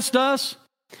has blessed us.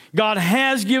 God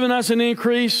has given us an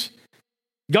increase.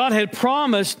 God had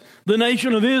promised the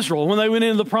nation of Israel when they went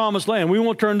into the promised land. We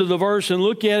won't turn to the verse and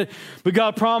look at it, but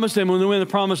God promised them when they went into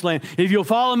the promised land. If you'll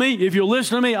follow me, if you'll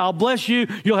listen to me, I'll bless you.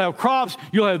 You'll have crops,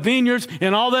 you'll have vineyards,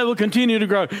 and all that will continue to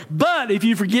grow. But if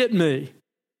you forget me,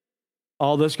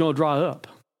 all that's going to dry up.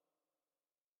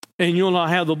 And you'll not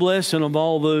have the blessing of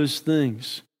all those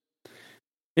things.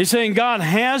 It's saying God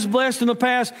has blessed in the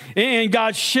past, and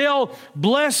God shall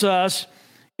bless us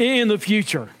in the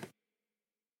future.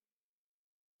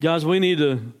 Guys, we need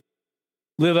to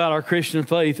live out our Christian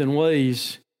faith in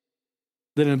ways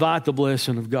that invite the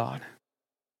blessing of God.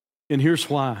 And here's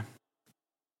why.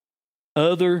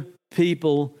 Other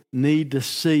people need to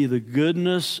see the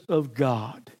goodness of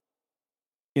God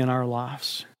in our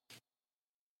lives.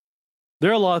 There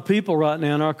are a lot of people right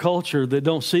now in our culture that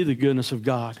don't see the goodness of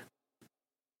God.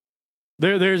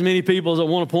 There's many people that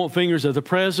want to point fingers at the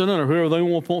president or whoever they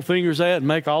want to point fingers at and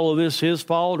make all of this his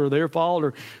fault or their fault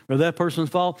or that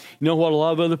person's fault. You know what a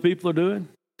lot of other people are doing?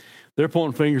 They're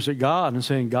pointing fingers at God and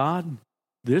saying, God,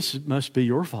 this must be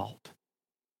your fault.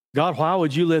 God, why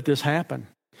would you let this happen?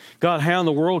 God, how in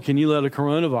the world can you let a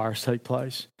coronavirus take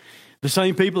place? The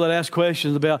same people that ask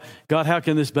questions about, God, how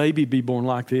can this baby be born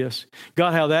like this?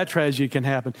 God, how that tragedy can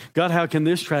happen? God, how can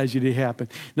this tragedy happen?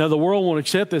 Now, the world won't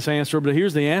accept this answer, but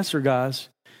here's the answer, guys.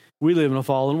 We live in a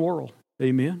fallen world.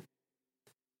 Amen.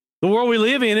 The world we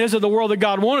live in isn't the world that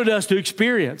God wanted us to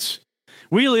experience.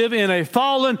 We live in a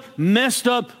fallen, messed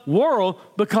up world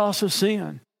because of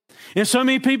sin. And so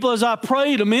many people, as I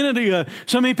prayed a minute ago,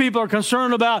 so many people are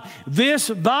concerned about this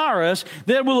virus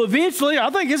that will eventually, I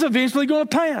think it's eventually going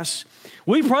to pass.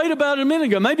 We prayed about it a minute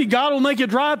ago. Maybe God will make it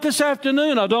dry up this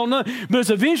afternoon. I don't know. But it's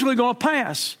eventually going to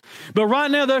pass. But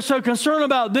right now they're so concerned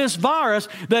about this virus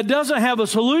that doesn't have a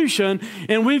solution.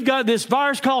 And we've got this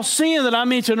virus called sin that I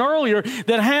mentioned earlier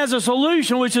that has a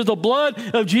solution, which is the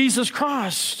blood of Jesus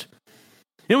Christ.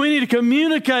 And we need to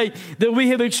communicate that we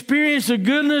have experienced the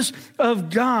goodness of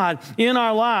God in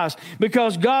our lives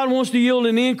because God wants to yield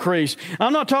an increase.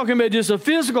 I'm not talking about just a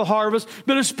physical harvest,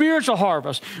 but a spiritual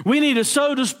harvest. We need to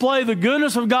so display the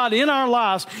goodness of God in our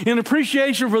lives in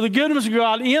appreciation for the goodness of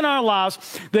God in our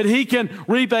lives that He can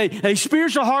reap a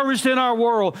spiritual harvest in our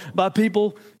world by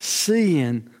people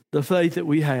seeing the faith that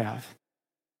we have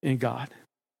in God.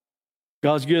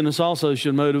 God's goodness also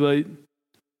should motivate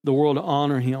the world to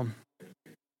honor Him.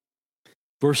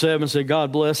 Verse 7 said,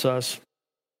 God bless us.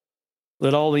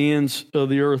 Let all the ends of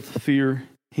the earth fear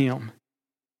Him.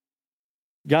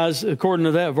 Guys, according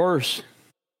to that verse,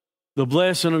 the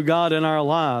blessing of God in our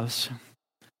lives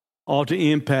ought to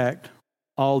impact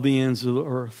all the ends of the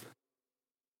earth.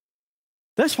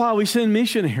 That's why we send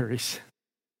missionaries.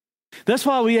 That's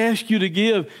why we ask you to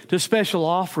give to special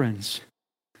offerings.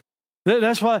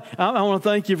 That's why I want to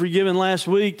thank you for giving last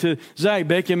week to Zach.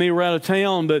 Becky and me were out of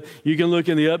town, but you can look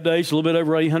in the updates, a little bit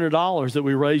over $800 that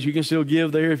we raised. You can still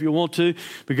give there if you want to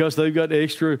because they've got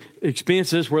extra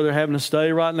expenses where they're having to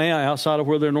stay right now outside of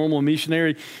where their normal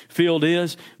missionary field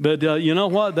is. But you know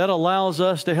what? That allows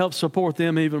us to help support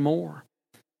them even more.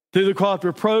 Through the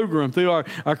cooperative program, through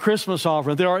our Christmas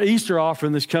offering, through our Easter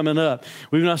offering that's coming up.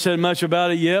 We've not said much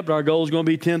about it yet, but our goal is going to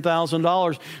be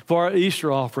 $10,000 for our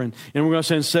Easter offering. And we're going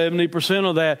to send 70%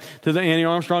 of that to the Annie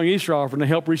Armstrong Easter offering to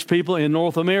help reach people in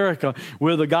North America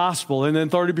with the gospel. And then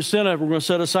 30% of it we're going to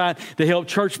set aside to help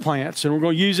church plants. And we're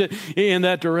going to use it in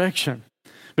that direction.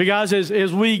 But guys,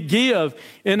 as we give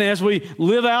and as we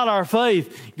live out our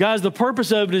faith, guys, the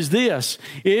purpose of it is this.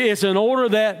 It's in order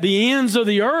that the ends of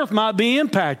the earth might be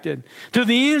impacted. To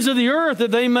the ends of the earth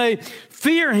that they may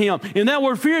fear Him. And that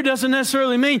word fear doesn't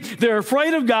necessarily mean they're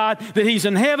afraid of God, that He's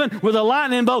in heaven with a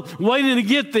lightning bolt waiting to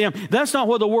get them. That's not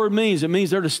what the word means. It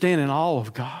means they're to stand in awe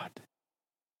of God.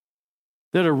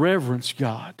 They're to reverence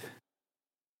God.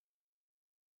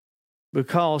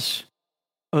 Because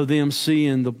of them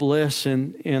seeing the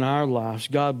blessing in our lives.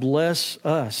 God bless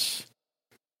us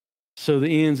so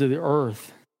the ends of the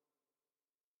earth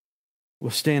will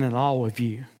stand in awe of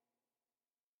you,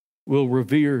 will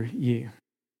revere you.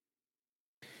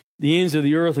 The ends of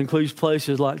the earth includes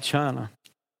places like China,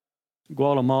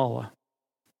 Guatemala.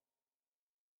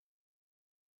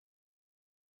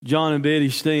 John and Betty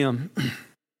Stam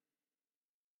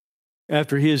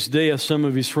After his death, some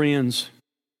of his friends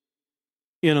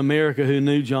in America who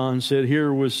knew John said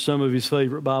here was some of his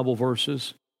favorite Bible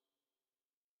verses.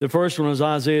 The first one was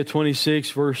Isaiah 26,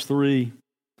 verse 3.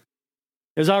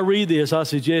 As I read this, I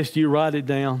suggest you write it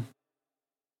down.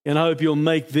 And I hope you'll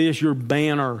make this your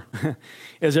banner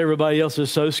as everybody else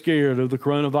is so scared of the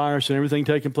coronavirus and everything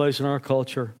taking place in our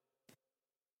culture.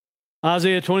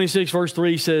 Isaiah 26, verse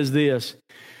 3 says this,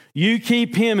 you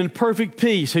keep him in perfect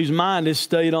peace whose mind is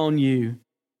stayed on you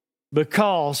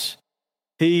because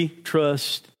he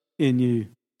trusts in you.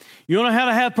 You want to know how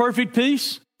to have perfect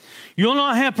peace? You'll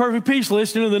not have perfect peace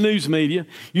listening to the news media.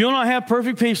 You'll not have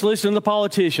perfect peace listening to the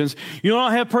politicians. You'll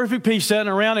not have perfect peace sitting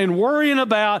around and worrying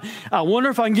about, I wonder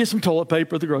if I can get some toilet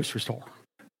paper at the grocery store.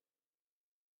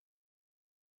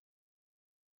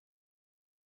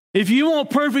 If you want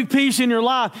perfect peace in your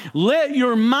life, let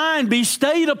your mind be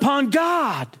stayed upon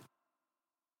God.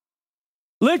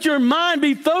 Let your mind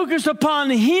be focused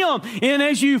upon Him. And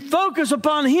as you focus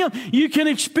upon Him, you can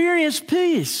experience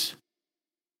peace.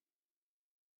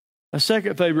 A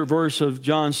second favorite verse of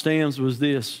John Stam's was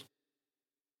this.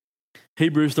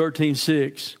 Hebrews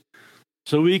 13:6.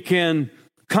 So we can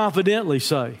confidently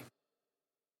say,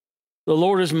 the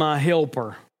Lord is my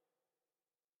helper.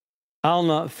 I'll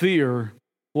not fear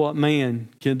what man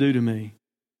can do to me.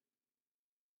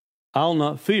 I'll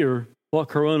not fear what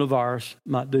coronavirus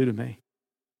might do to me.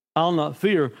 I'll not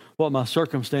fear what my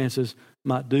circumstances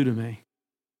might do to me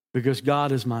because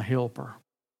God is my helper.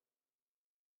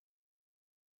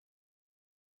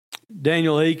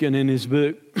 Daniel Aiken, in his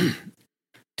book,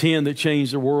 10 That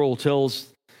Changed the World,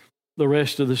 tells the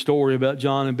rest of the story about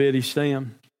John and Betty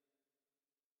Stam.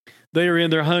 They were in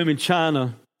their home in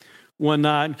China one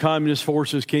night, and communist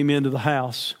forces came into the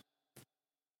house.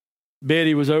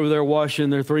 Betty was over there washing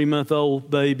their 3-month-old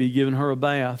baby, giving her a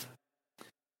bath.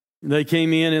 They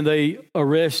came in and they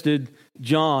arrested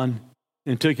John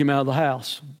and took him out of the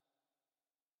house.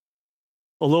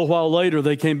 A little while later,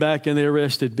 they came back and they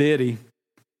arrested Betty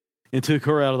and took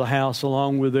her out of the house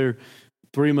along with their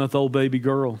 3-month-old baby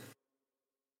girl.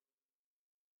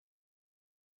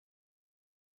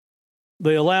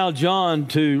 They allowed John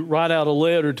to write out a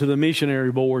letter to the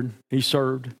missionary board he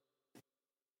served,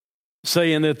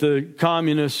 saying that the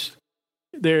communists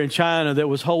there in China that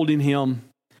was holding him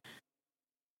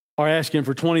are asking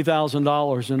for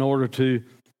 $20,000 in order to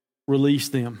release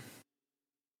them.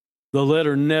 The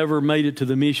letter never made it to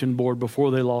the mission board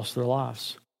before they lost their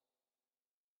lives.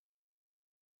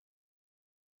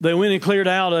 They went and cleared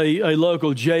out a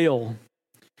local jail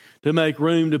to make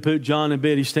room to put John and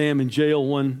Betty Stam in jail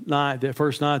one night, that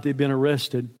first night they'd been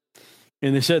arrested.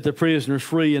 And they set the prisoners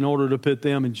free in order to put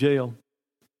them in jail.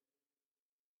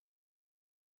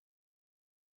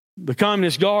 The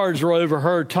communist guards were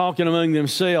overheard talking among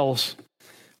themselves,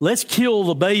 let's kill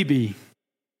the baby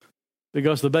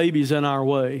because the baby's in our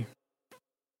way.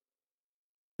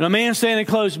 And a man standing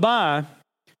close by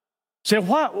said,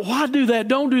 why do that?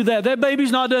 Don't do that. That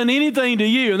baby's not done anything to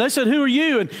you. And they said, who are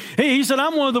you? And he said,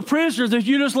 I'm one of the prisoners that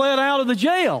you just let out of the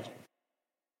jail.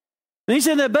 And he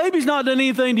said, that baby's not done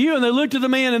anything to you. And they looked at the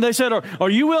man and they said, are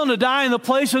you willing to die in the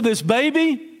place of this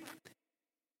baby?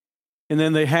 And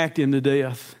then they hacked him to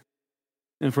death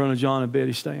in front of John and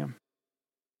Betty Stam.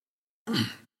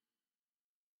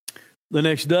 The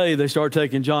next day, they started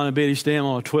taking John and Betty Stam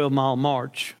on a 12-mile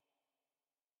march.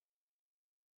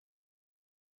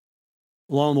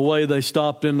 Along the way, they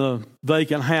stopped in the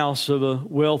vacant house of a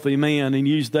wealthy man and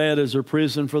used that as their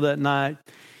prison for that night.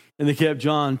 And they kept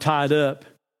John tied up.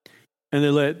 And they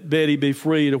let Betty be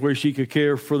free to where she could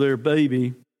care for their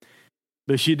baby.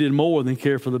 But she did more than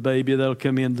care for the baby. That'll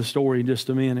come into the story in just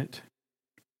a minute.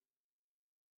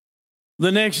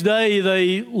 The next day,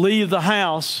 they leave the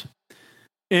house.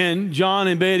 And John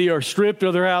and Betty are stripped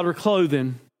of their outer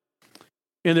clothing.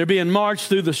 And they're being marched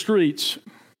through the streets.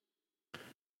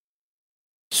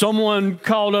 Someone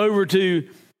called over to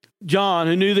John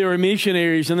who knew they were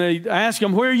missionaries, and they asked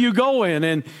him, where are you going?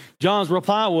 And John's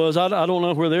reply was, I don't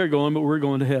know where they're going, but we're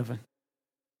going to heaven.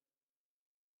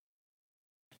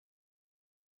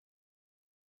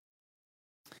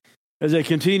 As they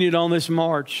continued on this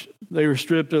march, they were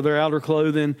stripped of their outer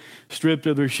clothing, stripped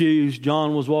of their shoes.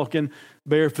 John was walking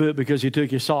barefoot because he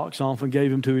took his socks off and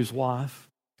gave them to his wife,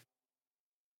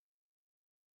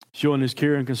 showing his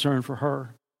care and concern for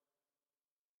her.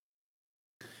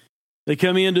 They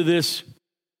come into this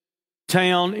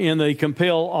town and they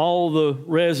compel all the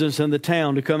residents in the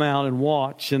town to come out and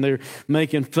watch. And they're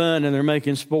making fun and they're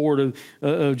making sport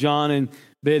of John and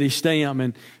Betty Stam.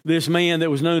 And this man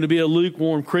that was known to be a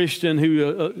lukewarm Christian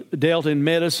who dealt in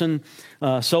medicine,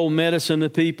 sold medicine to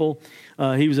people.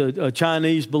 He was a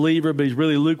Chinese believer, but he's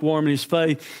really lukewarm in his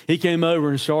faith. He came over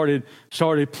and started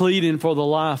pleading for the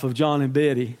life of John and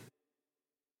Betty.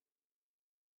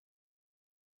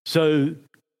 So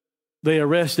they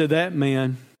arrested that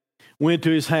man, went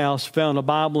to his house, found a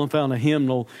Bible and found a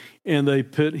hymnal, and they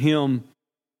put him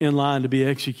in line to be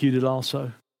executed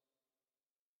also.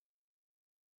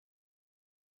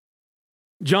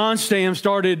 John Stam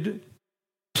started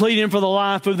pleading for the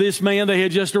life of this man they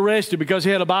had just arrested because he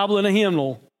had a Bible and a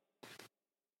hymnal.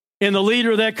 And the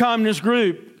leader of that communist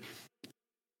group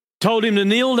told him to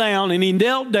kneel down, and he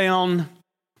knelt down.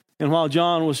 And while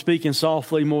John was speaking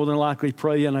softly, more than likely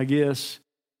praying, I guess,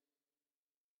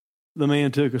 the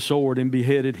man took a sword and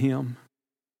beheaded him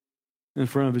in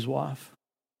front of his wife.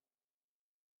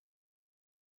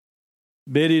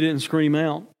 Betty didn't scream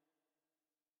out.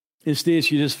 Instead,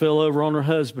 she just fell over on her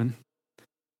husband,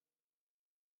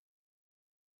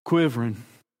 quivering.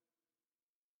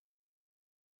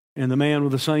 And the man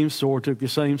with the same sword took the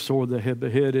same sword that had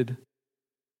beheaded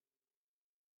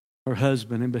her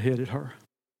husband and beheaded her.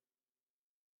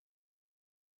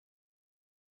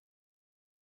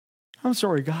 I'm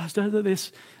sorry, guys.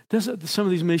 Doesn't some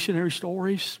of these missionary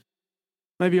stories,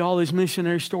 maybe all these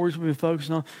missionary stories we've been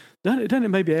focusing on, doesn't it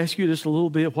maybe ask you just a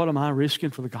little bit, what am I risking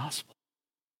for the gospel?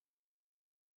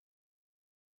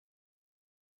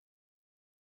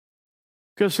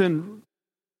 Because in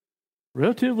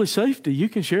relatively safety, you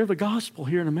can share the gospel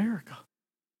here in America.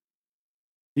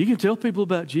 You can tell people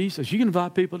about Jesus. You can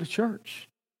invite people to church.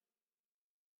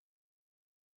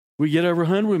 We get over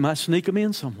 100, we might sneak them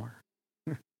in somewhere.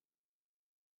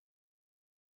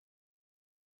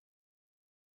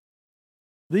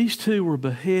 These two were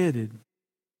beheaded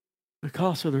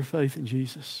because of their faith in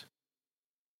Jesus.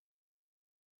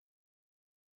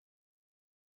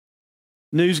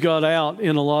 News got out,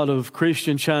 and a lot of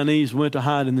Christian Chinese went to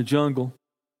hide in the jungle.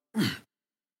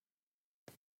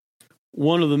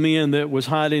 One of the men that was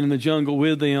hiding in the jungle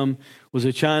with them was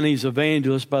a Chinese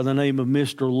evangelist by the name of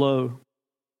Mr. Lo.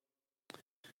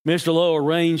 Mr. Lo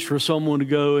arranged for someone to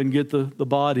go and get the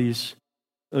bodies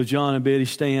of John and Betty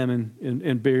Stam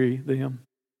and bury them.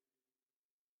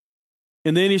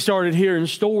 And then he started hearing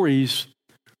stories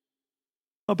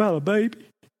about a baby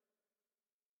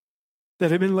that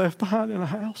had been left behind in a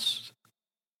house.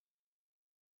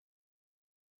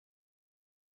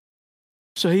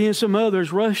 So he and some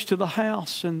others rushed to the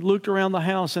house and looked around the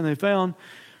house, and they found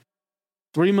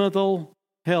 3-month-old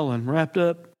Helen wrapped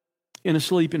up in a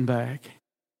sleeping bag,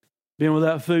 been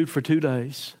without food for 2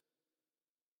 days.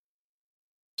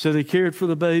 So they cared for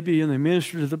the baby and they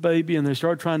ministered to the baby, and they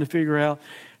started trying to figure out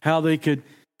how they could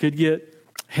get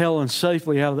Helen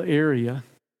safely out of the area.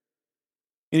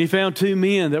 And he found 2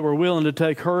 men that were willing to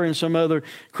take her and some other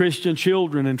Christian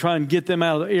children and try and get them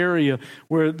out of the area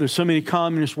where there's so many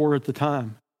communists were at the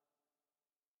time.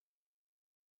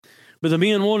 But the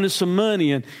men wanted some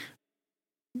money, and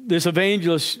this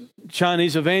evangelist,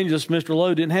 Chinese evangelist, Mr.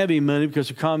 Lo, didn't have any money because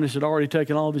the communists had already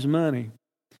taken all of his money.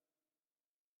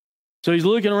 So he's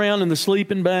looking around in the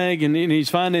sleeping bag, and he's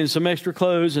finding some extra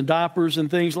clothes and diapers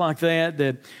and things like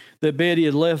that Betty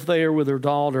had left there with her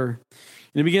daughter.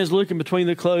 And he begins looking between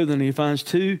the clothing, and he finds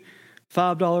 2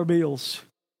 $5 bills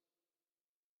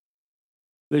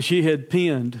that she had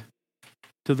pinned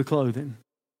to the clothing.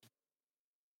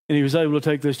 And he was able to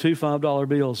take those 2 $5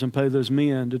 bills and pay those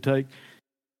men to take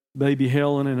baby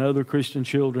Helen and other Christian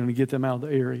children and get them out of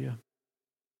the area.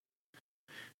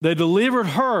 They delivered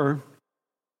her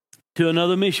to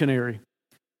another missionary.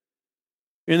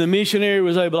 And the missionary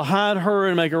was able to hide her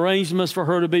and make arrangements for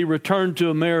her to be returned to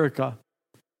America.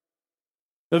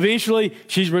 Eventually,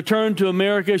 she's returned to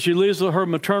America. She lives with her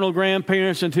maternal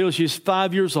grandparents until she's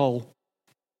 5 years old.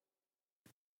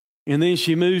 And then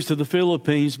she moves to the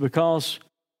Philippines because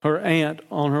her aunt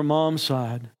on her mom's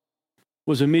side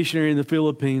was a missionary in the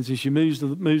Philippines. And she moves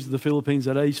to the Philippines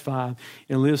at age 5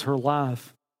 and lives her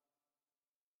life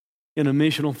in a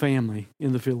missional family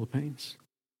in the Philippines.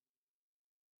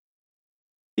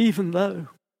 Even though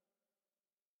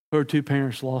her 2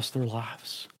 parents lost their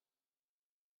lives.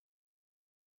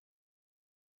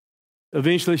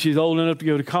 Eventually, she's old enough to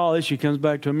go to college. She comes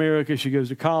back to America. She goes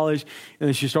to college, and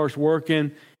then she starts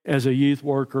working as a youth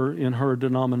worker in her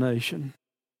denomination.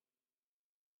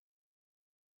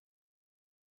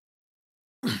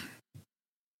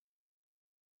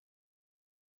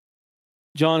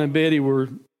 John and Betty were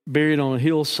buried on a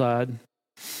hillside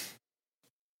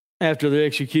after their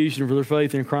execution for their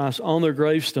faith in Christ. On their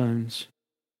gravestones,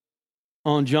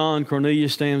 on John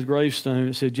Cornelius Stam's gravestone,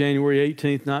 it said January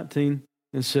 18th,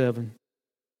 and 7.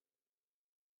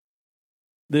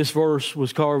 This verse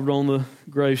was carved on the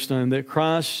gravestone, that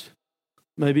Christ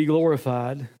may be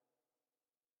glorified,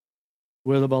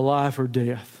 whether by life or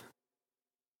death.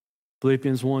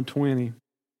 Philippians 1:20.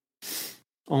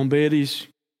 On Betty's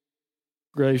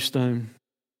gravestone,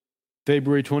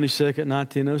 February 22nd,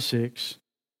 1906.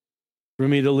 For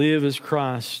me to live as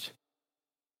Christ,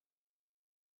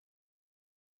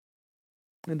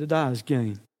 and to die is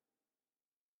gain.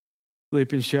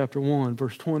 Philippians chapter 1,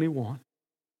 verse 21.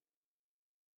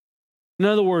 In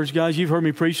other words, guys, you've heard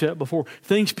me preach that before.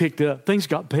 Things picked up. Things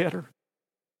got better.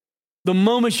 The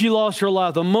moment she lost her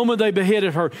life, the moment they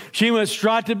beheaded her, she went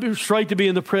straight to be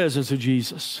in the presence of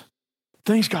Jesus.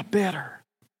 Things got better.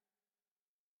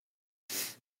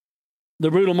 The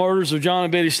brutal murders of John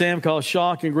and Betty Stam caused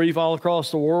shock and grief all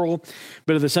across the world.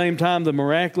 But at the same time, the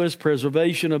miraculous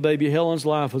preservation of baby Helen's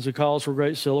life was a cause for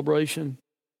great celebration.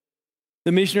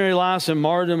 The missionary life and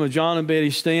martyrdom of John and Betty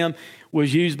Stam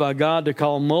was used by God to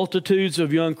call multitudes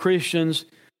of young Christians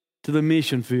to the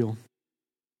mission field.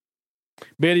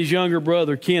 Betty's younger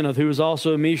brother, Kenneth, who was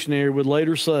also a missionary, would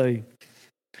later say,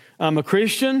 I'm a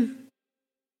Christian,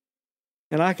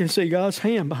 and I can see God's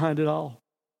hand behind it all.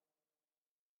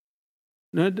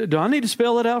 Now, do I need to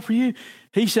spell it out for you?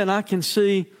 He said, I can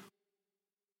see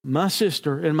my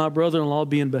sister and my brother-in-law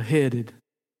being beheaded,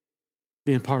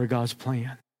 being part of God's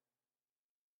plan.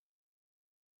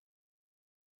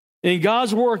 In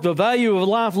God's work, the value of a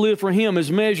life lived for Him is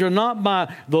measured not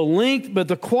by the length, but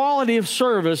the quality of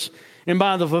service and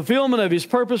by the fulfillment of His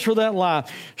purpose for that life.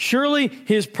 Surely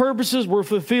His purposes were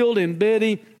fulfilled in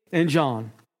Betty and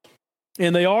John,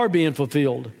 and they are being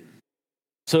fulfilled.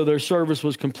 So their service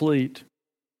was complete.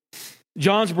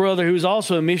 John's brother, who was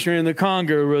also a missionary in the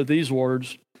Congo, wrote these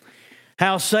words,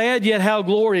 how sad yet how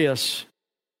glorious.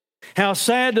 How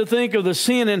sad to think of the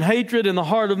sin and hatred in the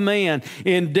heart of man,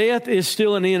 and death is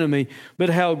still an enemy. But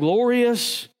how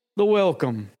glorious the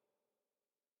welcome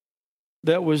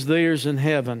that was theirs in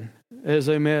heaven as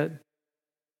they met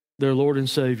their Lord and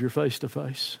Savior face to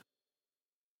face.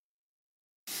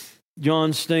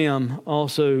 John Stam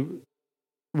also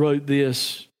wrote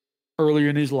this earlier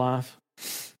in his life.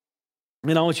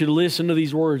 And I want you to listen to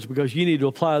these words because you need to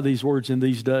apply these words in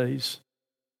these days.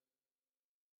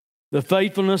 The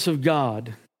faithfulness of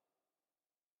God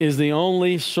is the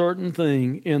only certain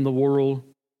thing in the world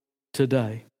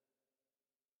today.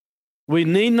 We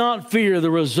need not fear the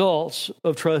results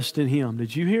of trust in Him.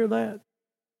 Did you hear that?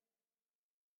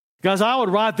 Guys, I would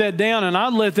write that down and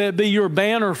I'd let that be your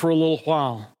banner for a little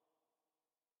while.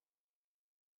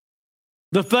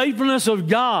 The faithfulness of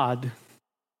God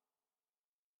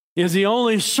is the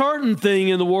only certain thing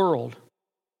in the world.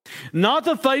 Not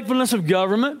the faithfulness of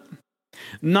government,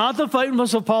 not the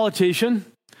faithfulness of politician,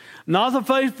 not the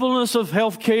faithfulness of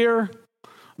health care,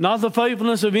 not the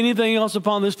faithfulness of anything else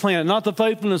upon this planet, not the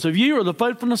faithfulness of you or the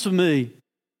faithfulness of me.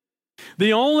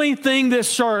 The only thing that's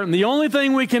certain, the only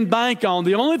thing we can bank on,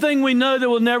 the only thing we know that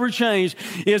will never change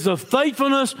is the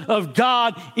faithfulness of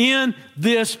God in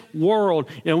this world.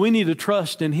 And we need to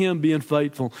trust in Him being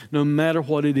faithful no matter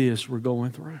what it is we're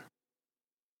going through.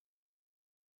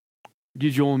 Would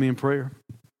you join me in prayer?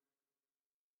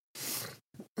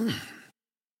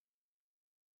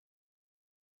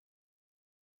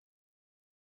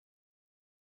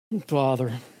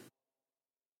 Father,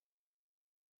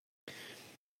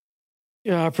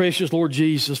 our precious Lord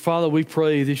Jesus, Father, we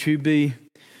pray that You be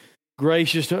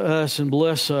gracious to us and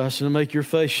bless us and make Your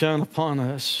face shine upon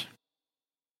us,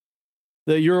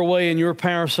 that Your way and Your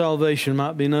power of salvation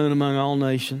might be known among all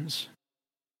nations.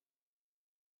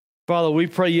 Father, we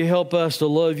pray You help us to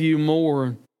love You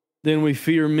more than we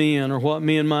fear men or what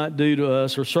men might do to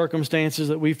us or circumstances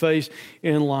that we face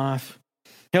in life.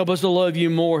 Help us to love You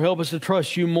more. Help us to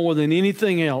trust You more than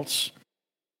anything else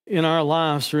in our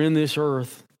lives or in this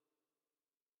earth.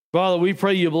 Father, we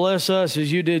pray You bless us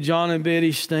as You did John and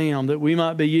Betty Stam, that we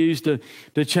might be used to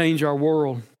change our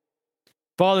world.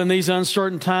 Father, in these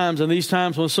uncertain times and these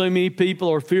times when so many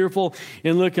people are fearful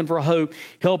and looking for hope,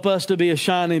 help us to be a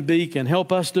shining beacon.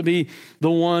 Help us to be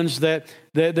the ones that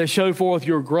show forth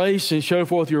Your grace and show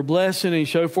forth Your blessing and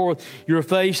show forth Your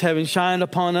face having shined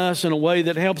upon us in a way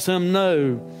that helps them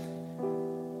know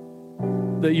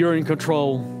that You're in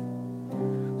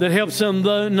control, that helps them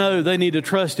know they need to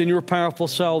trust in Your powerful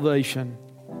salvation.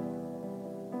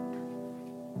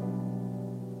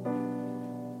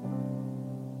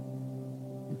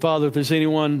 Father, if there's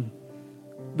anyone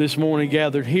this morning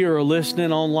gathered here or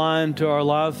listening online to our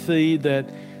live feed that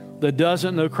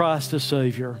doesn't know Christ as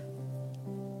Savior,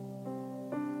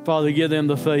 Father, give them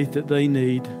the faith that they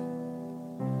need.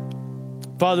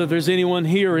 Father, if there's anyone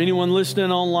here or anyone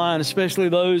listening online, especially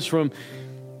those from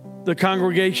the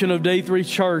congregation of Day 3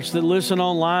 Church that listen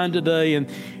online today,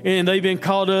 and they've been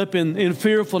caught up in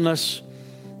fearfulness,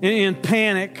 in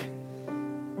panic.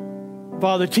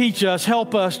 Father, teach us,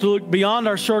 help us to look beyond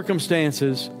our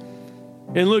circumstances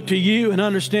and look to you and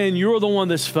understand you're the one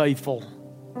that's faithful.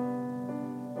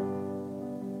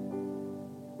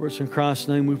 For it's in Christ's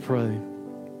name we pray.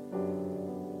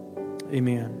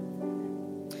 Amen.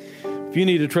 If you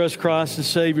need to trust Christ as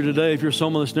Savior today, if you're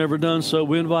someone that's never done so,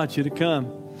 we invite you to come.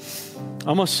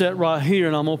 I'm going to sit right here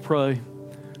and I'm going to pray.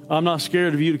 I'm not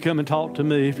scared of you to come and talk to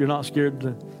me if you're not scared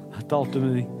to talk to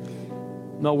me.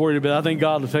 I'm not worried about it. I think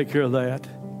God will take care of that.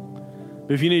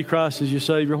 But if you need Christ as your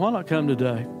Savior, why not come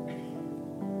today?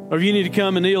 Or if you need to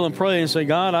come and kneel and pray and say,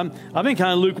 God, I've been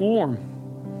kind of lukewarm.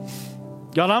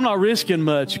 God, I'm not risking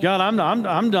much. God,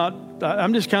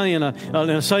 I'm just kind of in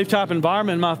a safe type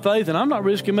environment in my faith, and I'm not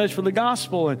risking much for the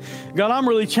gospel. And God, I'm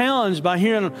really challenged by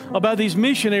hearing about these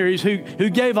missionaries who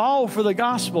gave all for the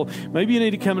gospel. Maybe you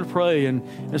need to come and pray and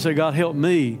say, God, help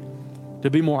me to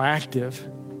be more active,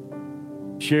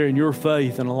 sharing your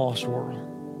faith in a lost world.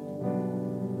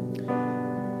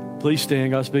 Please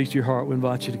stand. God speaks to your heart. We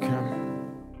invite you to come.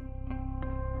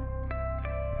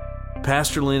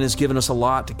 Pastor Lynn has given us a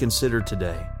lot to consider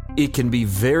today. It can be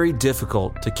very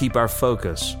difficult to keep our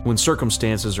focus when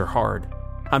circumstances are hard.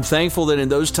 I'm thankful that in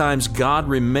those times God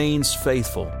remains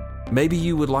faithful. Maybe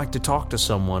you would like to talk to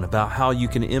someone about how you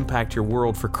can impact your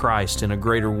world for Christ in a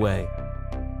greater way.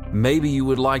 Maybe you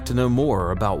would like to know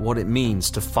more about what it means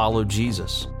to follow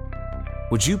Jesus.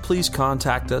 Would you please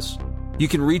contact us? You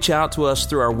can reach out to us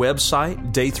through our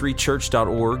website,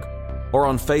 day3church.org, or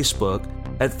on Facebook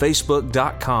at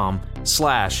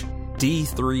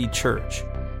facebook.com/D3Church.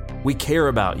 We care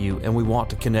about you and we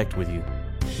want to connect with you.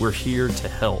 We're here to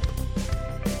help.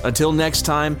 Until next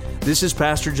time, this is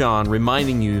Pastor John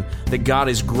reminding you that God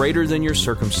is greater than your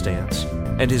circumstance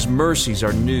and His mercies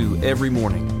are new every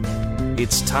morning.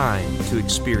 It's time to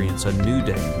experience a new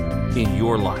day in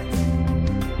your life.